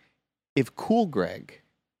of like, if Cool Greg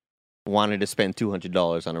wanted to spend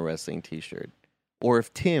 $200 on a wrestling T-shirt, or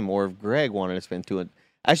if Tim or if Greg wanted to spend $200,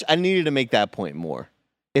 I needed to make that point more.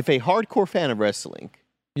 If a hardcore fan of wrestling,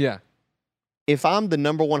 yeah. if I'm the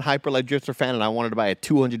number one Hyperlight Drifter fan and I wanted to buy a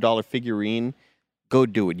 $200 figurine, go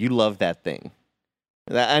do it. You love that thing.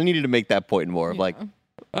 I needed to make that point more of like,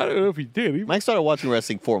 I don't know if he did. Mike started watching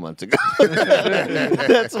wrestling 4 months ago.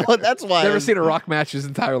 That's why. Never seen a Rock match his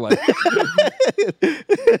entire life.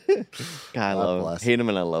 God, I love him. bless. Hate him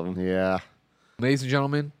and I love him. Yeah. Ladies and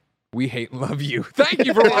gentlemen, we hate and love you. Thank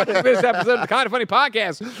you for watching this episode of the Kind of Funny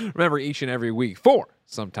Podcast. Remember, each and every week, 4,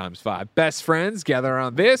 sometimes 5 best friends gather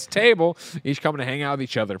around this table, each coming to hang out with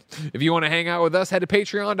each other. If you want to hang out with us, head to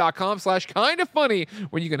patreon.com/kindoffunny,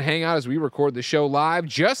 where you can hang out as we record the show live,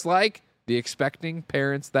 just like the expecting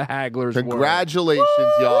parents, the Hagglers were. Congratulations,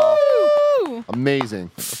 y'all.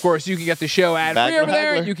 Amazing. Of course, you can get the show ad-free Back with over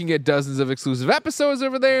there, Hagler. and you can get dozens of exclusive episodes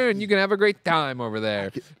over there, and you can have a great time over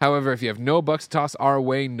there. However, if you have no bucks to toss our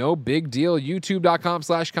way, no big deal.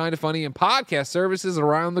 YouTube.com/kindoffunny and podcast services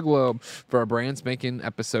around the globe for our brand spanking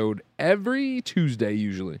episode every Tuesday,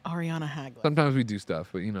 usually. Ariana Hagler. Sometimes we do stuff,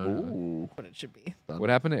 but What it should be. what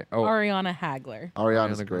happened there? Oh, Ariana Hagler.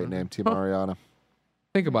 Ariana's a Ariana great Grande. name. Team Ariana.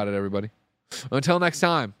 think about it, everybody. Until next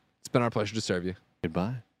time, it's been our pleasure to serve you.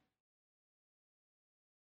 Goodbye.